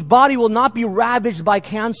body whose body will not be ravaged by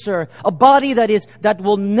cancer. A body that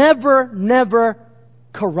will never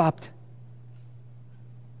corrupt.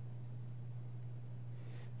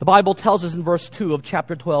 The Bible tells us in verse 2 of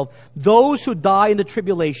chapter 12, those who die in the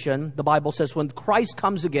tribulation, the Bible says, when Christ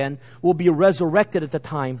comes again, will be resurrected at the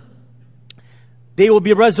time. They will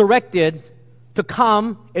be resurrected to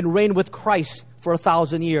come and reign with Christ for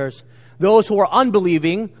 1,000 years. Those who are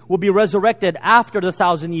unbelieving will be resurrected after the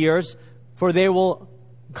 1,000 years, for they will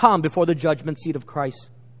come before the judgment seat of Christ.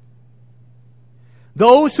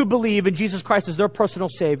 Those who believe in Jesus Christ as their personal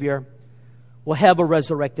Savior will have a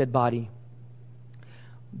resurrected body.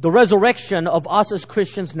 The resurrection of us as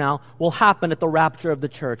Christians now will happen at the rapture of the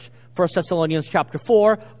church. 1 Thessalonians chapter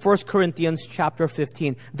 4, 1 Corinthians chapter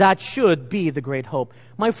 15. That should be the great hope.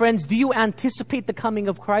 My friends, do you anticipate the coming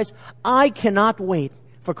of Christ? I cannot wait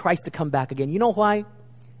for Christ to come back again. You know why?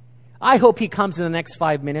 I hope He comes in the next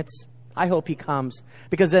 5 minutes. I hope He comes,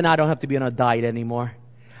 because then I don't have to be on a diet anymore.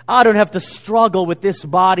 I don't have to struggle with this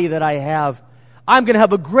body that I have. I'm going to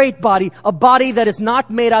have a great body, a body that is not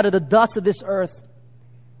made out of the dust of this earth.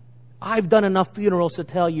 I've done enough funerals to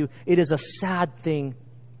tell you it is a sad thing.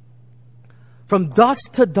 From dust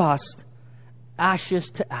to dust, ashes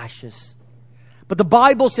to ashes. But the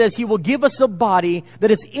Bible says He will give us a body that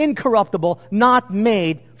is incorruptible, not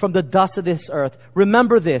made from the dust of this earth.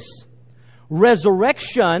 Remember this.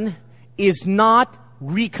 Resurrection is not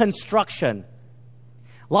reconstruction.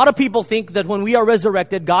 A lot of people think that when we are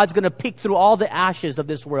resurrected, God's going to pick through all the ashes of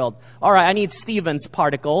this world. All right, I need Stephen's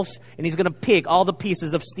particles, and He's going to pick all the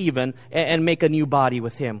pieces of Stephen and make a new body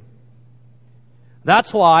with him.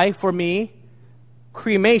 That's why, for me,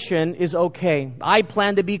 cremation is okay. I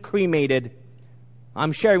plan to be cremated.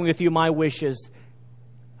 I'm sharing with you my wishes.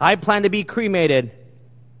 I plan to be cremated.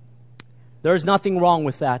 There's nothing wrong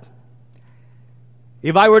with that.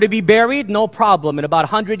 If I were to be buried, no problem. In about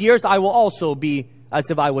 100 years, I will also be as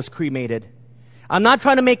if I was cremated. I'm not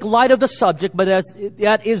trying to make light of the subject, but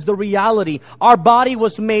that is the reality. Our body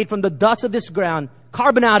was made from the dust of this ground,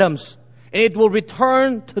 carbon atoms, and it will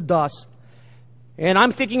return to dust. And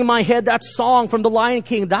I'm thinking in my head that song from The Lion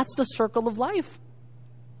King, that's the circle of life.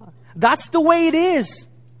 That's the way it is.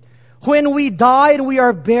 When we die and we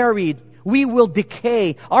are buried, we will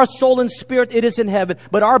decay. Our soul and spirit, it is in heaven,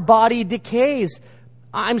 but our body decays.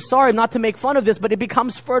 I'm sorry not to make fun of this, but it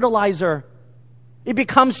becomes fertilizer. It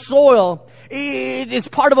becomes soil. It's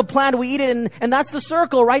part of a plant. We eat it, and that's the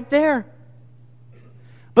circle right there.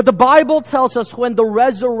 But the Bible tells us when the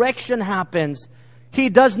resurrection happens, He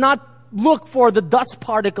does not look for the dust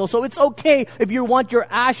particle. So it's okay if you want your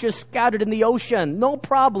ashes scattered in the ocean. No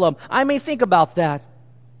problem. I may think about that.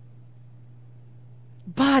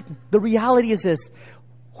 But the reality is this.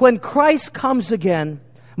 When Christ comes again,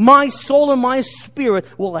 my soul and my spirit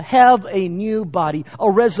will have a new body,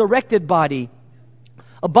 a resurrected body.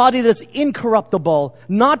 A body that's incorruptible,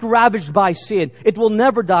 not ravaged by sin. It will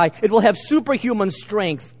never die. It will have superhuman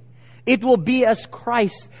strength. It will be as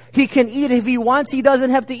Christ. He can eat if He wants. He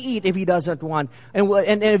doesn't have to eat if He doesn't want.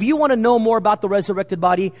 And if you want to know more about the resurrected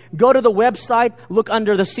body, go to the website, look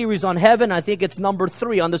under the series on heaven. I think it's number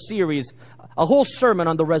 3 on the series. A whole sermon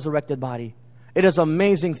on the resurrected body. It is an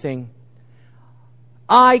amazing thing.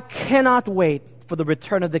 I cannot wait for the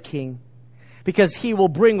return of the King, because He will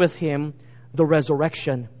bring with Him the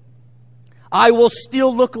resurrection. I will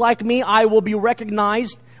still look like me. I will be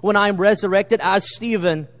recognized when I'm resurrected as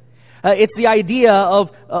Stephen. It's the idea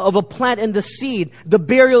of a plant and the seed. The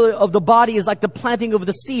burial of the body is like the planting of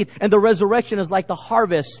the seed, and the resurrection is like the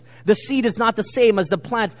harvest. The seed is not the same as the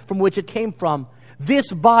plant from which it came from.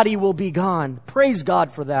 This body will be gone. Praise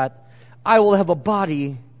God for that. I will have a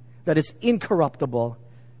body that is incorruptible,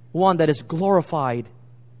 one that is glorified.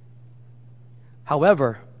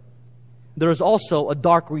 However, there is also a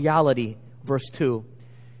dark reality, verse 2.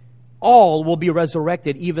 All will be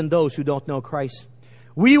resurrected, even those who don't know Christ.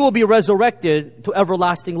 We will be resurrected to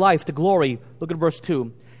everlasting life, to glory. Look at verse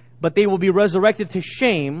 2. But they will be resurrected to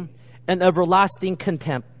shame and everlasting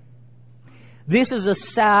contempt. This is a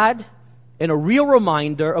sad and a real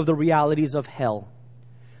reminder of the realities of hell.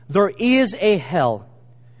 There is a hell.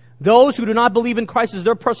 Those who do not believe in Christ as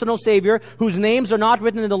their personal Savior, whose names are not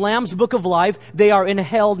written in the Lamb's book of life, they are in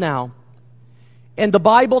hell now. And the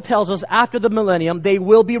Bible tells us after the millennium, they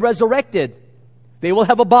will be resurrected. They will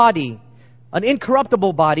have a body, an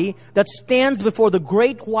incorruptible body that stands before the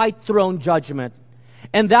great white throne judgment.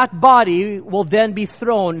 And that body will then be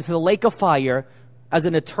thrown into the lake of fire as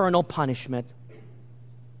an eternal punishment.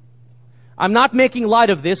 I'm not making light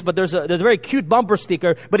of this, but there's a very cute bumper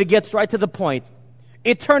sticker, but it gets right to the point.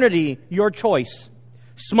 Eternity, your choice.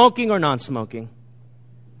 Smoking or non-smoking.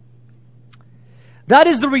 That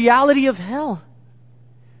is the reality of hell.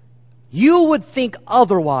 You would think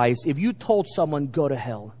otherwise if you told someone, go to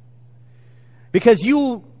hell. Because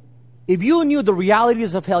if you knew the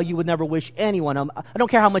realities of hell, you would never wish anyone, I don't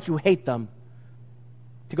care how much you hate them,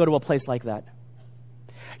 to go to a place like that.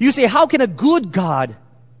 You say, how can a good God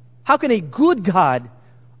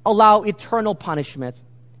allow eternal punishment?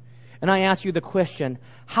 And I ask you the question,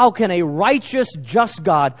 how can a righteous, just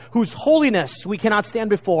God, whose holiness we cannot stand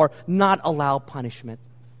before, not allow punishment?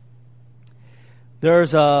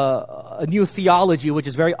 There's a new theology which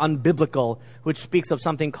is very unbiblical, which speaks of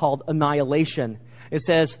something called annihilation. It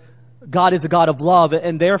says God is a God of love,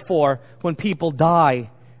 and therefore, when people die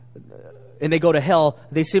and they go to hell,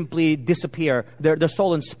 they simply disappear, their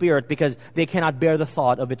soul and spirit, because they cannot bear the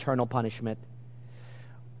thought of eternal punishment.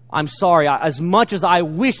 I'm sorry, as much as I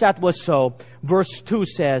wish that was so, verse 2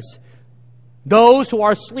 says, those who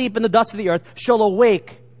are asleep in the dust of the earth shall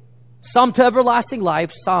awake, some to everlasting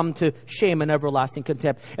life, some to shame and everlasting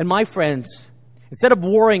contempt. And my friends, instead of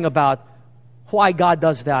worrying about why God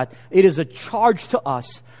does that, it is a charge to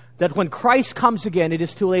us that when Christ comes again, it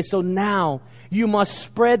is too late. So now, you must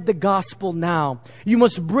spread the gospel now. You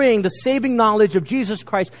must bring the saving knowledge of Jesus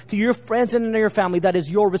Christ to your friends and your family. That is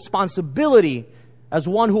your responsibility as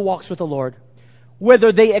one who walks with the Lord.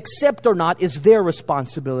 Whether they accept or not is their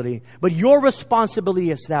responsibility. But your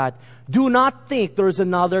responsibility is that. Do not think there is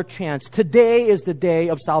another chance. Today is the day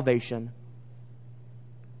of salvation.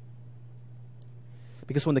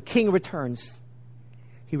 Because when the King returns,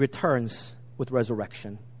 He returns with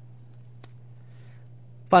resurrection.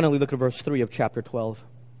 Finally, look at verse 3 of chapter 12.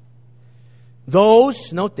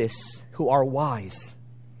 Those, note this, who are wise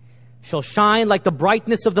shall shine like the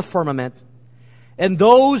brightness of the firmament, and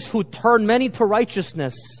those who turn many to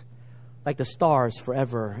righteousness like the stars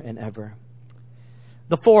forever and ever.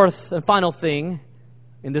 The fourth and final thing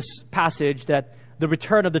in this passage that the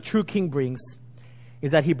return of the true King brings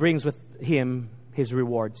is that He brings with Him His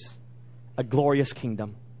rewards, a glorious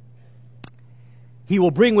kingdom. He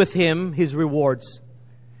will bring with Him His rewards.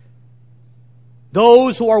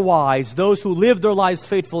 Those who are wise, those who live their lives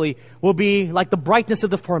faithfully, will be like the brightness of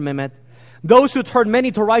the firmament. Those who turn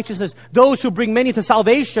many to righteousness, those who bring many to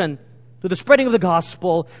salvation, to the spreading of the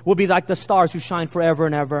gospel, will be like the stars who shine forever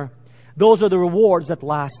and ever. Those are the rewards that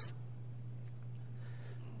last.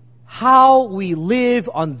 How we live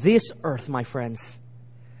on this earth, my friends,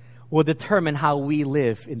 will determine how we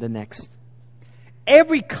live in the next.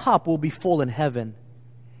 Every cup will be full in heaven,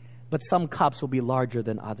 but some cups will be larger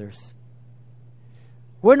than others.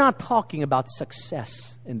 We're not talking about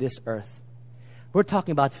success in this earth. We're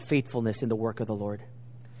talking about faithfulness in the work of the Lord.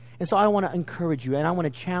 And so I want to encourage you, and I want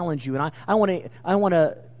to challenge you, and I want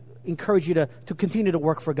to encourage you to continue to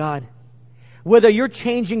work for God. Whether you're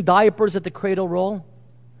changing diapers at the Cradle Roll,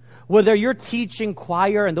 whether you're teaching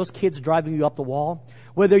choir and those kids driving you up the wall,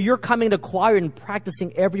 whether you're coming to choir and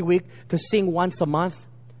practicing every week to sing once a month,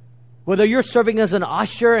 whether you're serving as an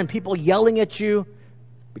usher and people yelling at you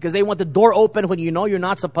because they want the door open when you know you're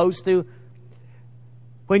not supposed to,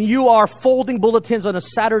 when you are folding bulletins on a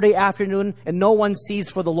Saturday afternoon and no one sees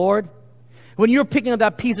for the Lord, when you're picking up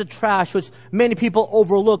that piece of trash which many people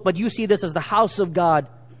overlook, but you see this as the house of God,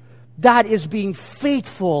 that is being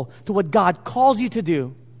faithful to what God calls you to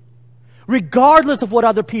do. Regardless of what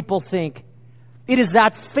other people think, it is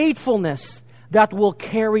that faithfulness that will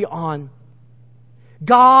carry on.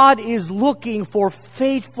 God is looking for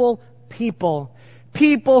faithful people.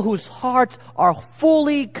 People whose hearts are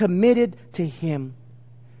fully committed to Him.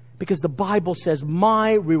 Because the Bible says,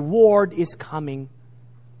 my reward is coming.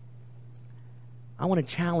 I want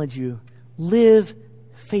to challenge you. Live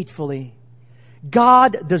faithfully.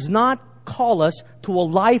 God does not call us to a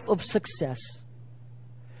life of success.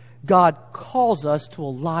 God calls us to a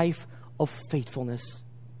life of faithfulness.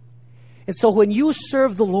 And so when you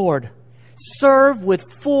serve the Lord, serve with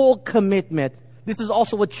full commitment. This is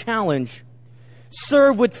also a challenge.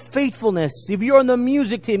 Serve with faithfulness. If you're on the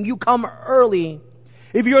music team, you come early.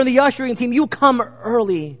 If you're on the ushering team, you come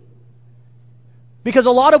early. Because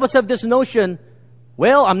a lot of us have this notion,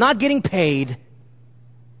 well, I'm not getting paid.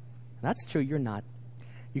 That's true, you're not.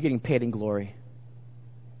 You're getting paid in glory.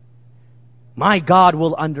 My God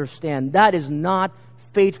will understand. That is not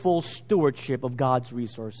faithful stewardship of God's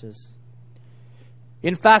resources.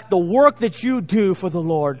 In fact, the work that you do for the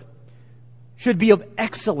Lord should be of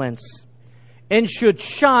excellence and should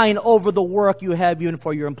shine over the work you have even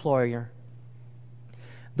for your employer.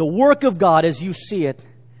 The work of God as you see it,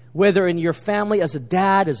 whether in your family, as a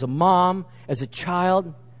dad, as a mom, as a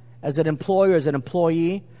child, as an employer, as an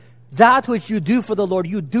employee, that which you do for the Lord,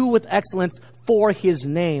 you do with excellence for His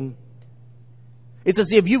name. It's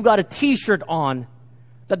as if you've got a t-shirt on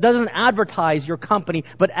that doesn't advertise your company,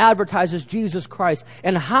 but advertises Jesus Christ.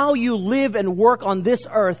 And how you live and work on this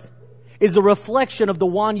earth is a reflection of the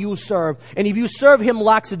one you serve. And if you serve Him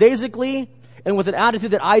lackadaisically and with an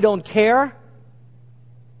attitude that I don't care,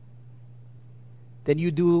 then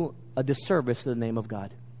you do a disservice to the name of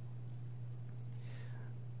God.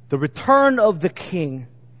 The return of the King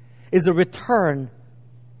is a return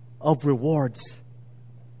of rewards.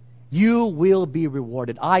 You will be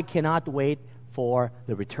rewarded. I cannot wait for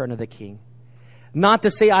the return of the King. Not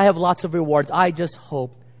to say I have lots of rewards. I just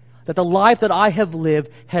hope that the life that I have lived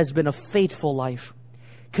has been a faithful life,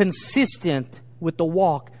 consistent with the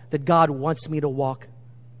walk that God wants me to walk.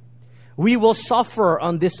 We will suffer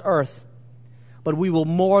on this earth, but we will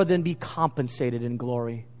more than be compensated in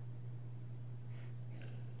glory.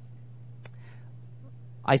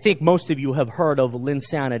 I think most of you have heard of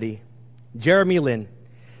Linsanity. Jeremy Lin,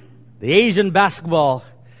 the Asian basketball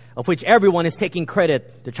of which everyone is taking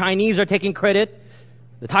credit. The Chinese are taking credit.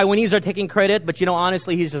 The Taiwanese are taking credit. But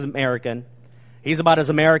honestly, he's just American. He's about as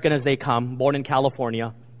American as they come, born in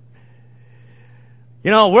California.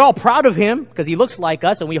 We're all proud of him because he looks like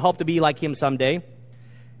us and we hope to be like him someday.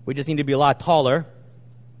 We just need to be a lot taller.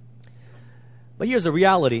 But here's the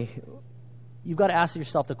reality. You've got to ask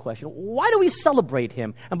yourself the question, why do we celebrate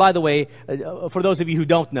him? And by the way, for those of you who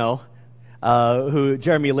don't know who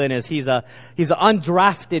Jeremy Lin is, he's an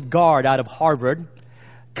undrafted guard out of Harvard,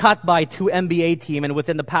 cut by 2 NBA team, and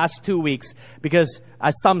within the past 2 weeks, because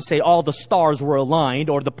as some say, all the stars were aligned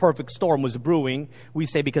or the perfect storm was brewing, we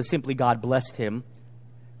say because simply God blessed him,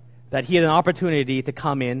 that he had an opportunity to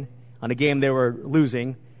come in on a game they were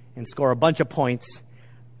losing and score a bunch of points.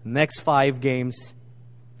 Next 5 games,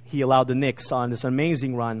 he allowed the Knicks on this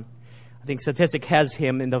amazing run. I think statistic has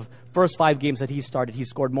him in the first 5 games that he started, he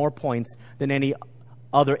scored more points than any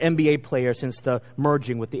other NBA player since the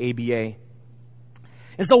merging with the ABA.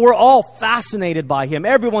 And so we're all fascinated by him.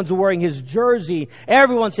 Everyone's wearing his jersey.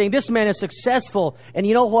 Everyone's saying, this man is successful. And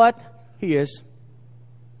you know what? He is.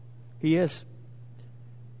 He is.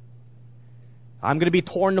 I'm going to be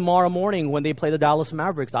torn tomorrow morning when they play the Dallas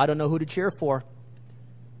Mavericks. I don't know who to cheer for.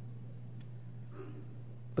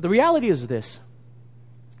 But the reality is this.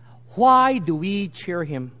 Why do we cheer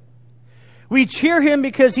him? We cheer him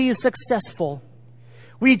because he is successful.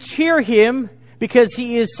 We cheer him because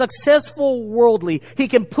he is successful worldly. He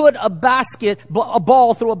can put a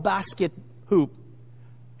ball through a basket hoop.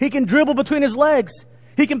 He can dribble between his legs.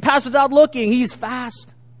 He can pass without looking. He's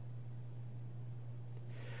fast.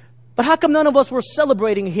 But how come none of us were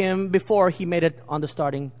celebrating him before he made it on the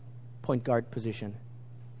starting point guard position?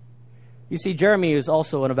 You see, Jeremy is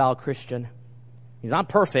also an avowed Christian. He's not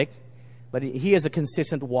perfect, but he has a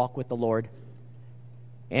consistent walk with the Lord.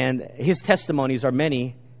 And his testimonies are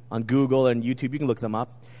many on Google and YouTube. You can look them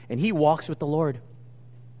up. And he walks with the Lord.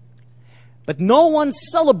 But no one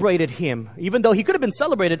celebrated him, even though he could have been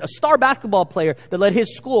celebrated. A star basketball player that led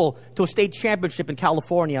his school to a state championship in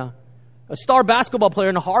California. A star basketball player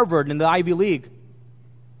in Harvard in the Ivy League.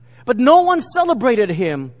 But no one celebrated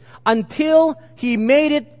him until he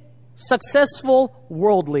made it successful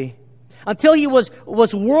worldly. Until he was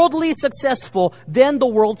worldly successful, then the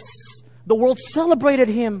world celebrated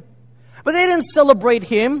him. But they didn't celebrate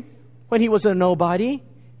him when he was a nobody.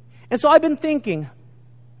 And so I've been thinking,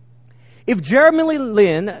 if Jeremy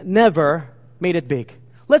Lin never made it big,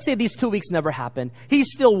 let's say these 2 weeks never happened,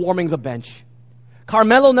 he's still warming the bench.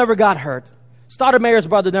 Carmelo never got hurt. Stoudemire's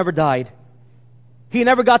brother never died. He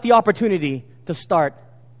never got the opportunity to start.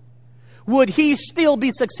 Would he still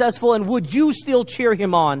be successful, and would you still cheer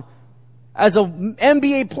him on as an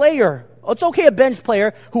NBA player? It's okay, a bench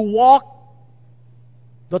player who walked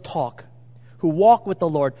the talk, who walked with the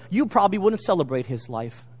Lord. You probably wouldn't celebrate his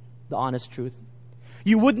life, the honest truth.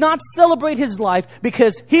 You would not celebrate his life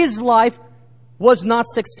because his life was not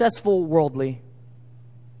successful worldly.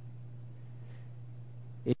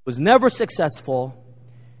 It was never successful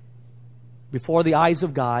before the eyes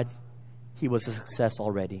of God. He was a success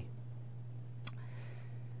already.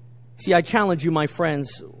 See, I challenge you, my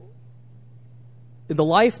friends, in the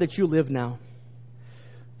life that you live now,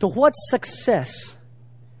 to what success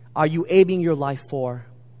are you aiming your life for?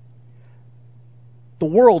 The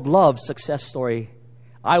world loves success story.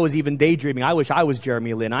 I was even daydreaming. I wish I was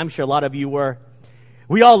Jeremy Lin. I'm sure a lot of you were.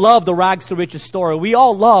 We all love the rags to riches story. We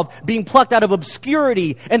all love being plucked out of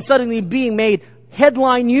obscurity and suddenly being made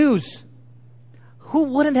headline news. Who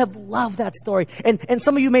wouldn't have loved that story? And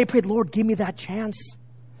some of you may pray, Lord, give me that chance.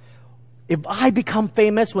 If I become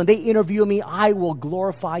famous, when they interview me, I will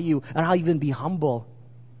glorify you and I'll even be humble.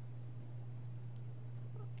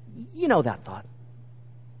 You know that thought.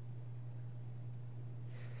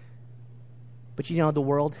 But you know the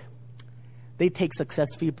world, they take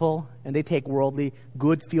success people and they take worldly,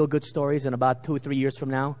 good, feel-good stories, and about 2 or 3 years from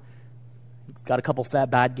now, it's got a couple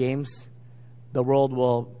bad games, the world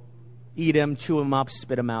will eat them, chew them up,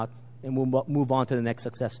 spit them out, and we'll move on to the next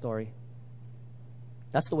success story.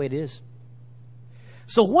 That's the way it is.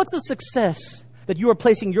 So what's the success that you are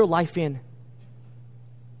placing your life in?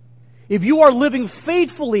 If you are living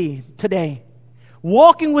faithfully today,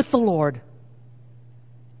 walking with the Lord,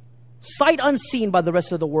 sight unseen by the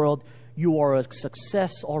rest of the world, you are a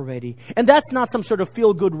success already. And that's not some sort of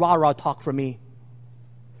feel-good rah-rah talk for me.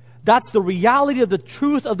 That's the reality of the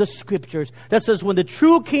truth of the Scriptures that says when the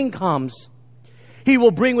true King comes, He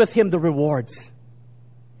will bring with Him the rewards.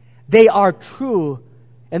 They are true,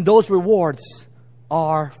 and those rewards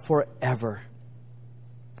are forever.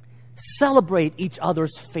 Celebrate each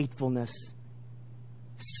other's faithfulness.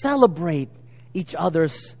 Celebrate each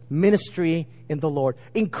other's ministry in the Lord.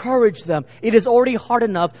 Encourage them. It is already hard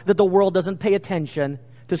enough that the world doesn't pay attention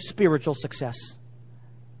to spiritual success.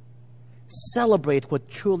 Celebrate what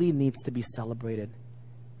truly needs to be celebrated.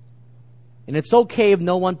 And it's okay if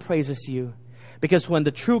no one praises you, because when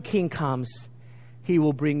the true King comes, He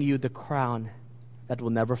will bring you the crown that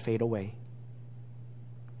will never fade away.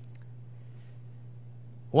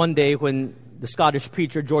 One day when the Scottish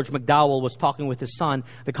preacher George MacDowell was talking with his son,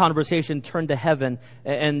 the conversation turned to heaven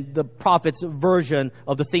and the prophet's version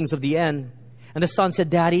of the things of the end. And the son said,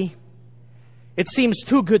 "Daddy, it seems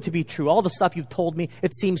too good to be true. All the stuff you've told me,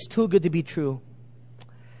 it seems too good to be true."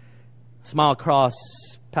 Smile across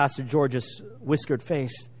Pastor George's whiskered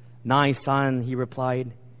face. "Nay, son," he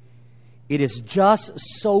replied, "it is just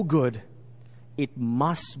so good, it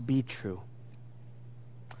must be true.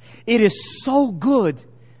 It is so good,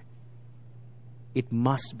 it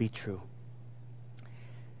must be true."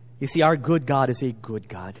 You see, our good God is a good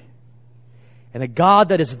God. And a God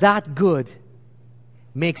that is that good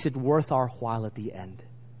makes it worth our while at the end.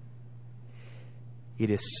 It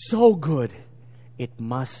is so good, it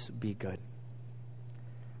must be good.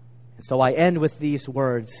 And so I end with these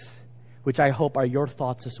words, which I hope are your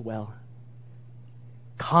thoughts as well.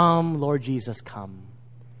 Come, Lord Jesus, come.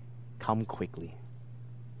 Come quickly.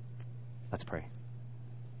 Let's pray.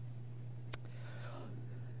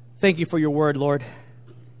 Thank you for your word, Lord.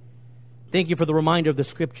 Thank you for the reminder of the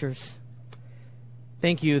Scriptures.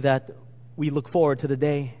 Thank you that we look forward to the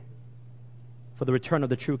day for the return of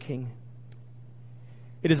the true King.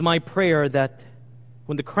 It is my prayer that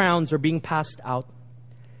when the crowns are being passed out,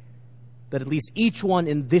 that at least each one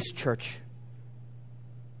in this church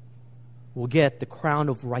will get the crown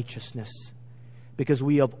of righteousness, because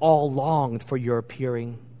we have all longed for your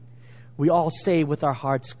appearing. We all say with our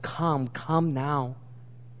hearts, "Come, come now."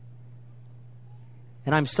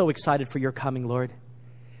 And I'm so excited for your coming, Lord,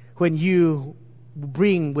 when you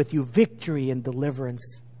bring with you victory and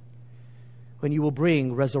deliverance, when you will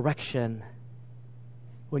bring resurrection,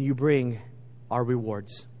 when you bring our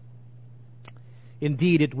rewards.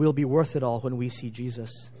 Indeed, it will be worth it all when we see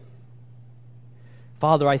Jesus.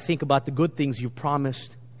 Father, I think about the good things you've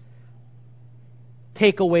promised.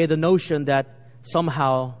 Take away the notion that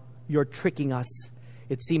somehow you're tricking us.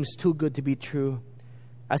 It seems too good to be true,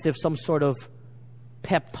 as if some sort of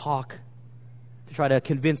pep talk to try to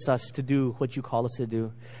convince us to do what you call us to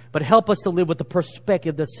do. But help us to live with the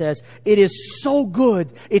perspective that says, it is so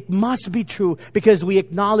good, it must be true, because we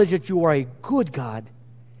acknowledge that you are a good God,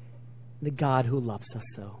 the God who loves us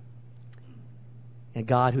so. And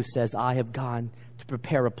God who says, "I have gone to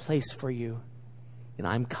prepare a place for you, and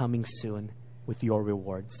I'm coming soon with your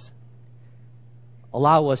rewards."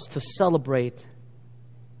 Allow us to celebrate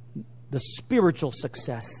the spiritual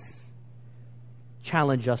success.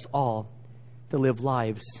 Challenge us all to live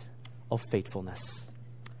lives of faithfulness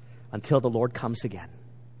until the Lord comes again.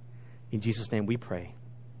 In Jesus' name we pray.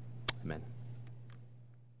 Amen.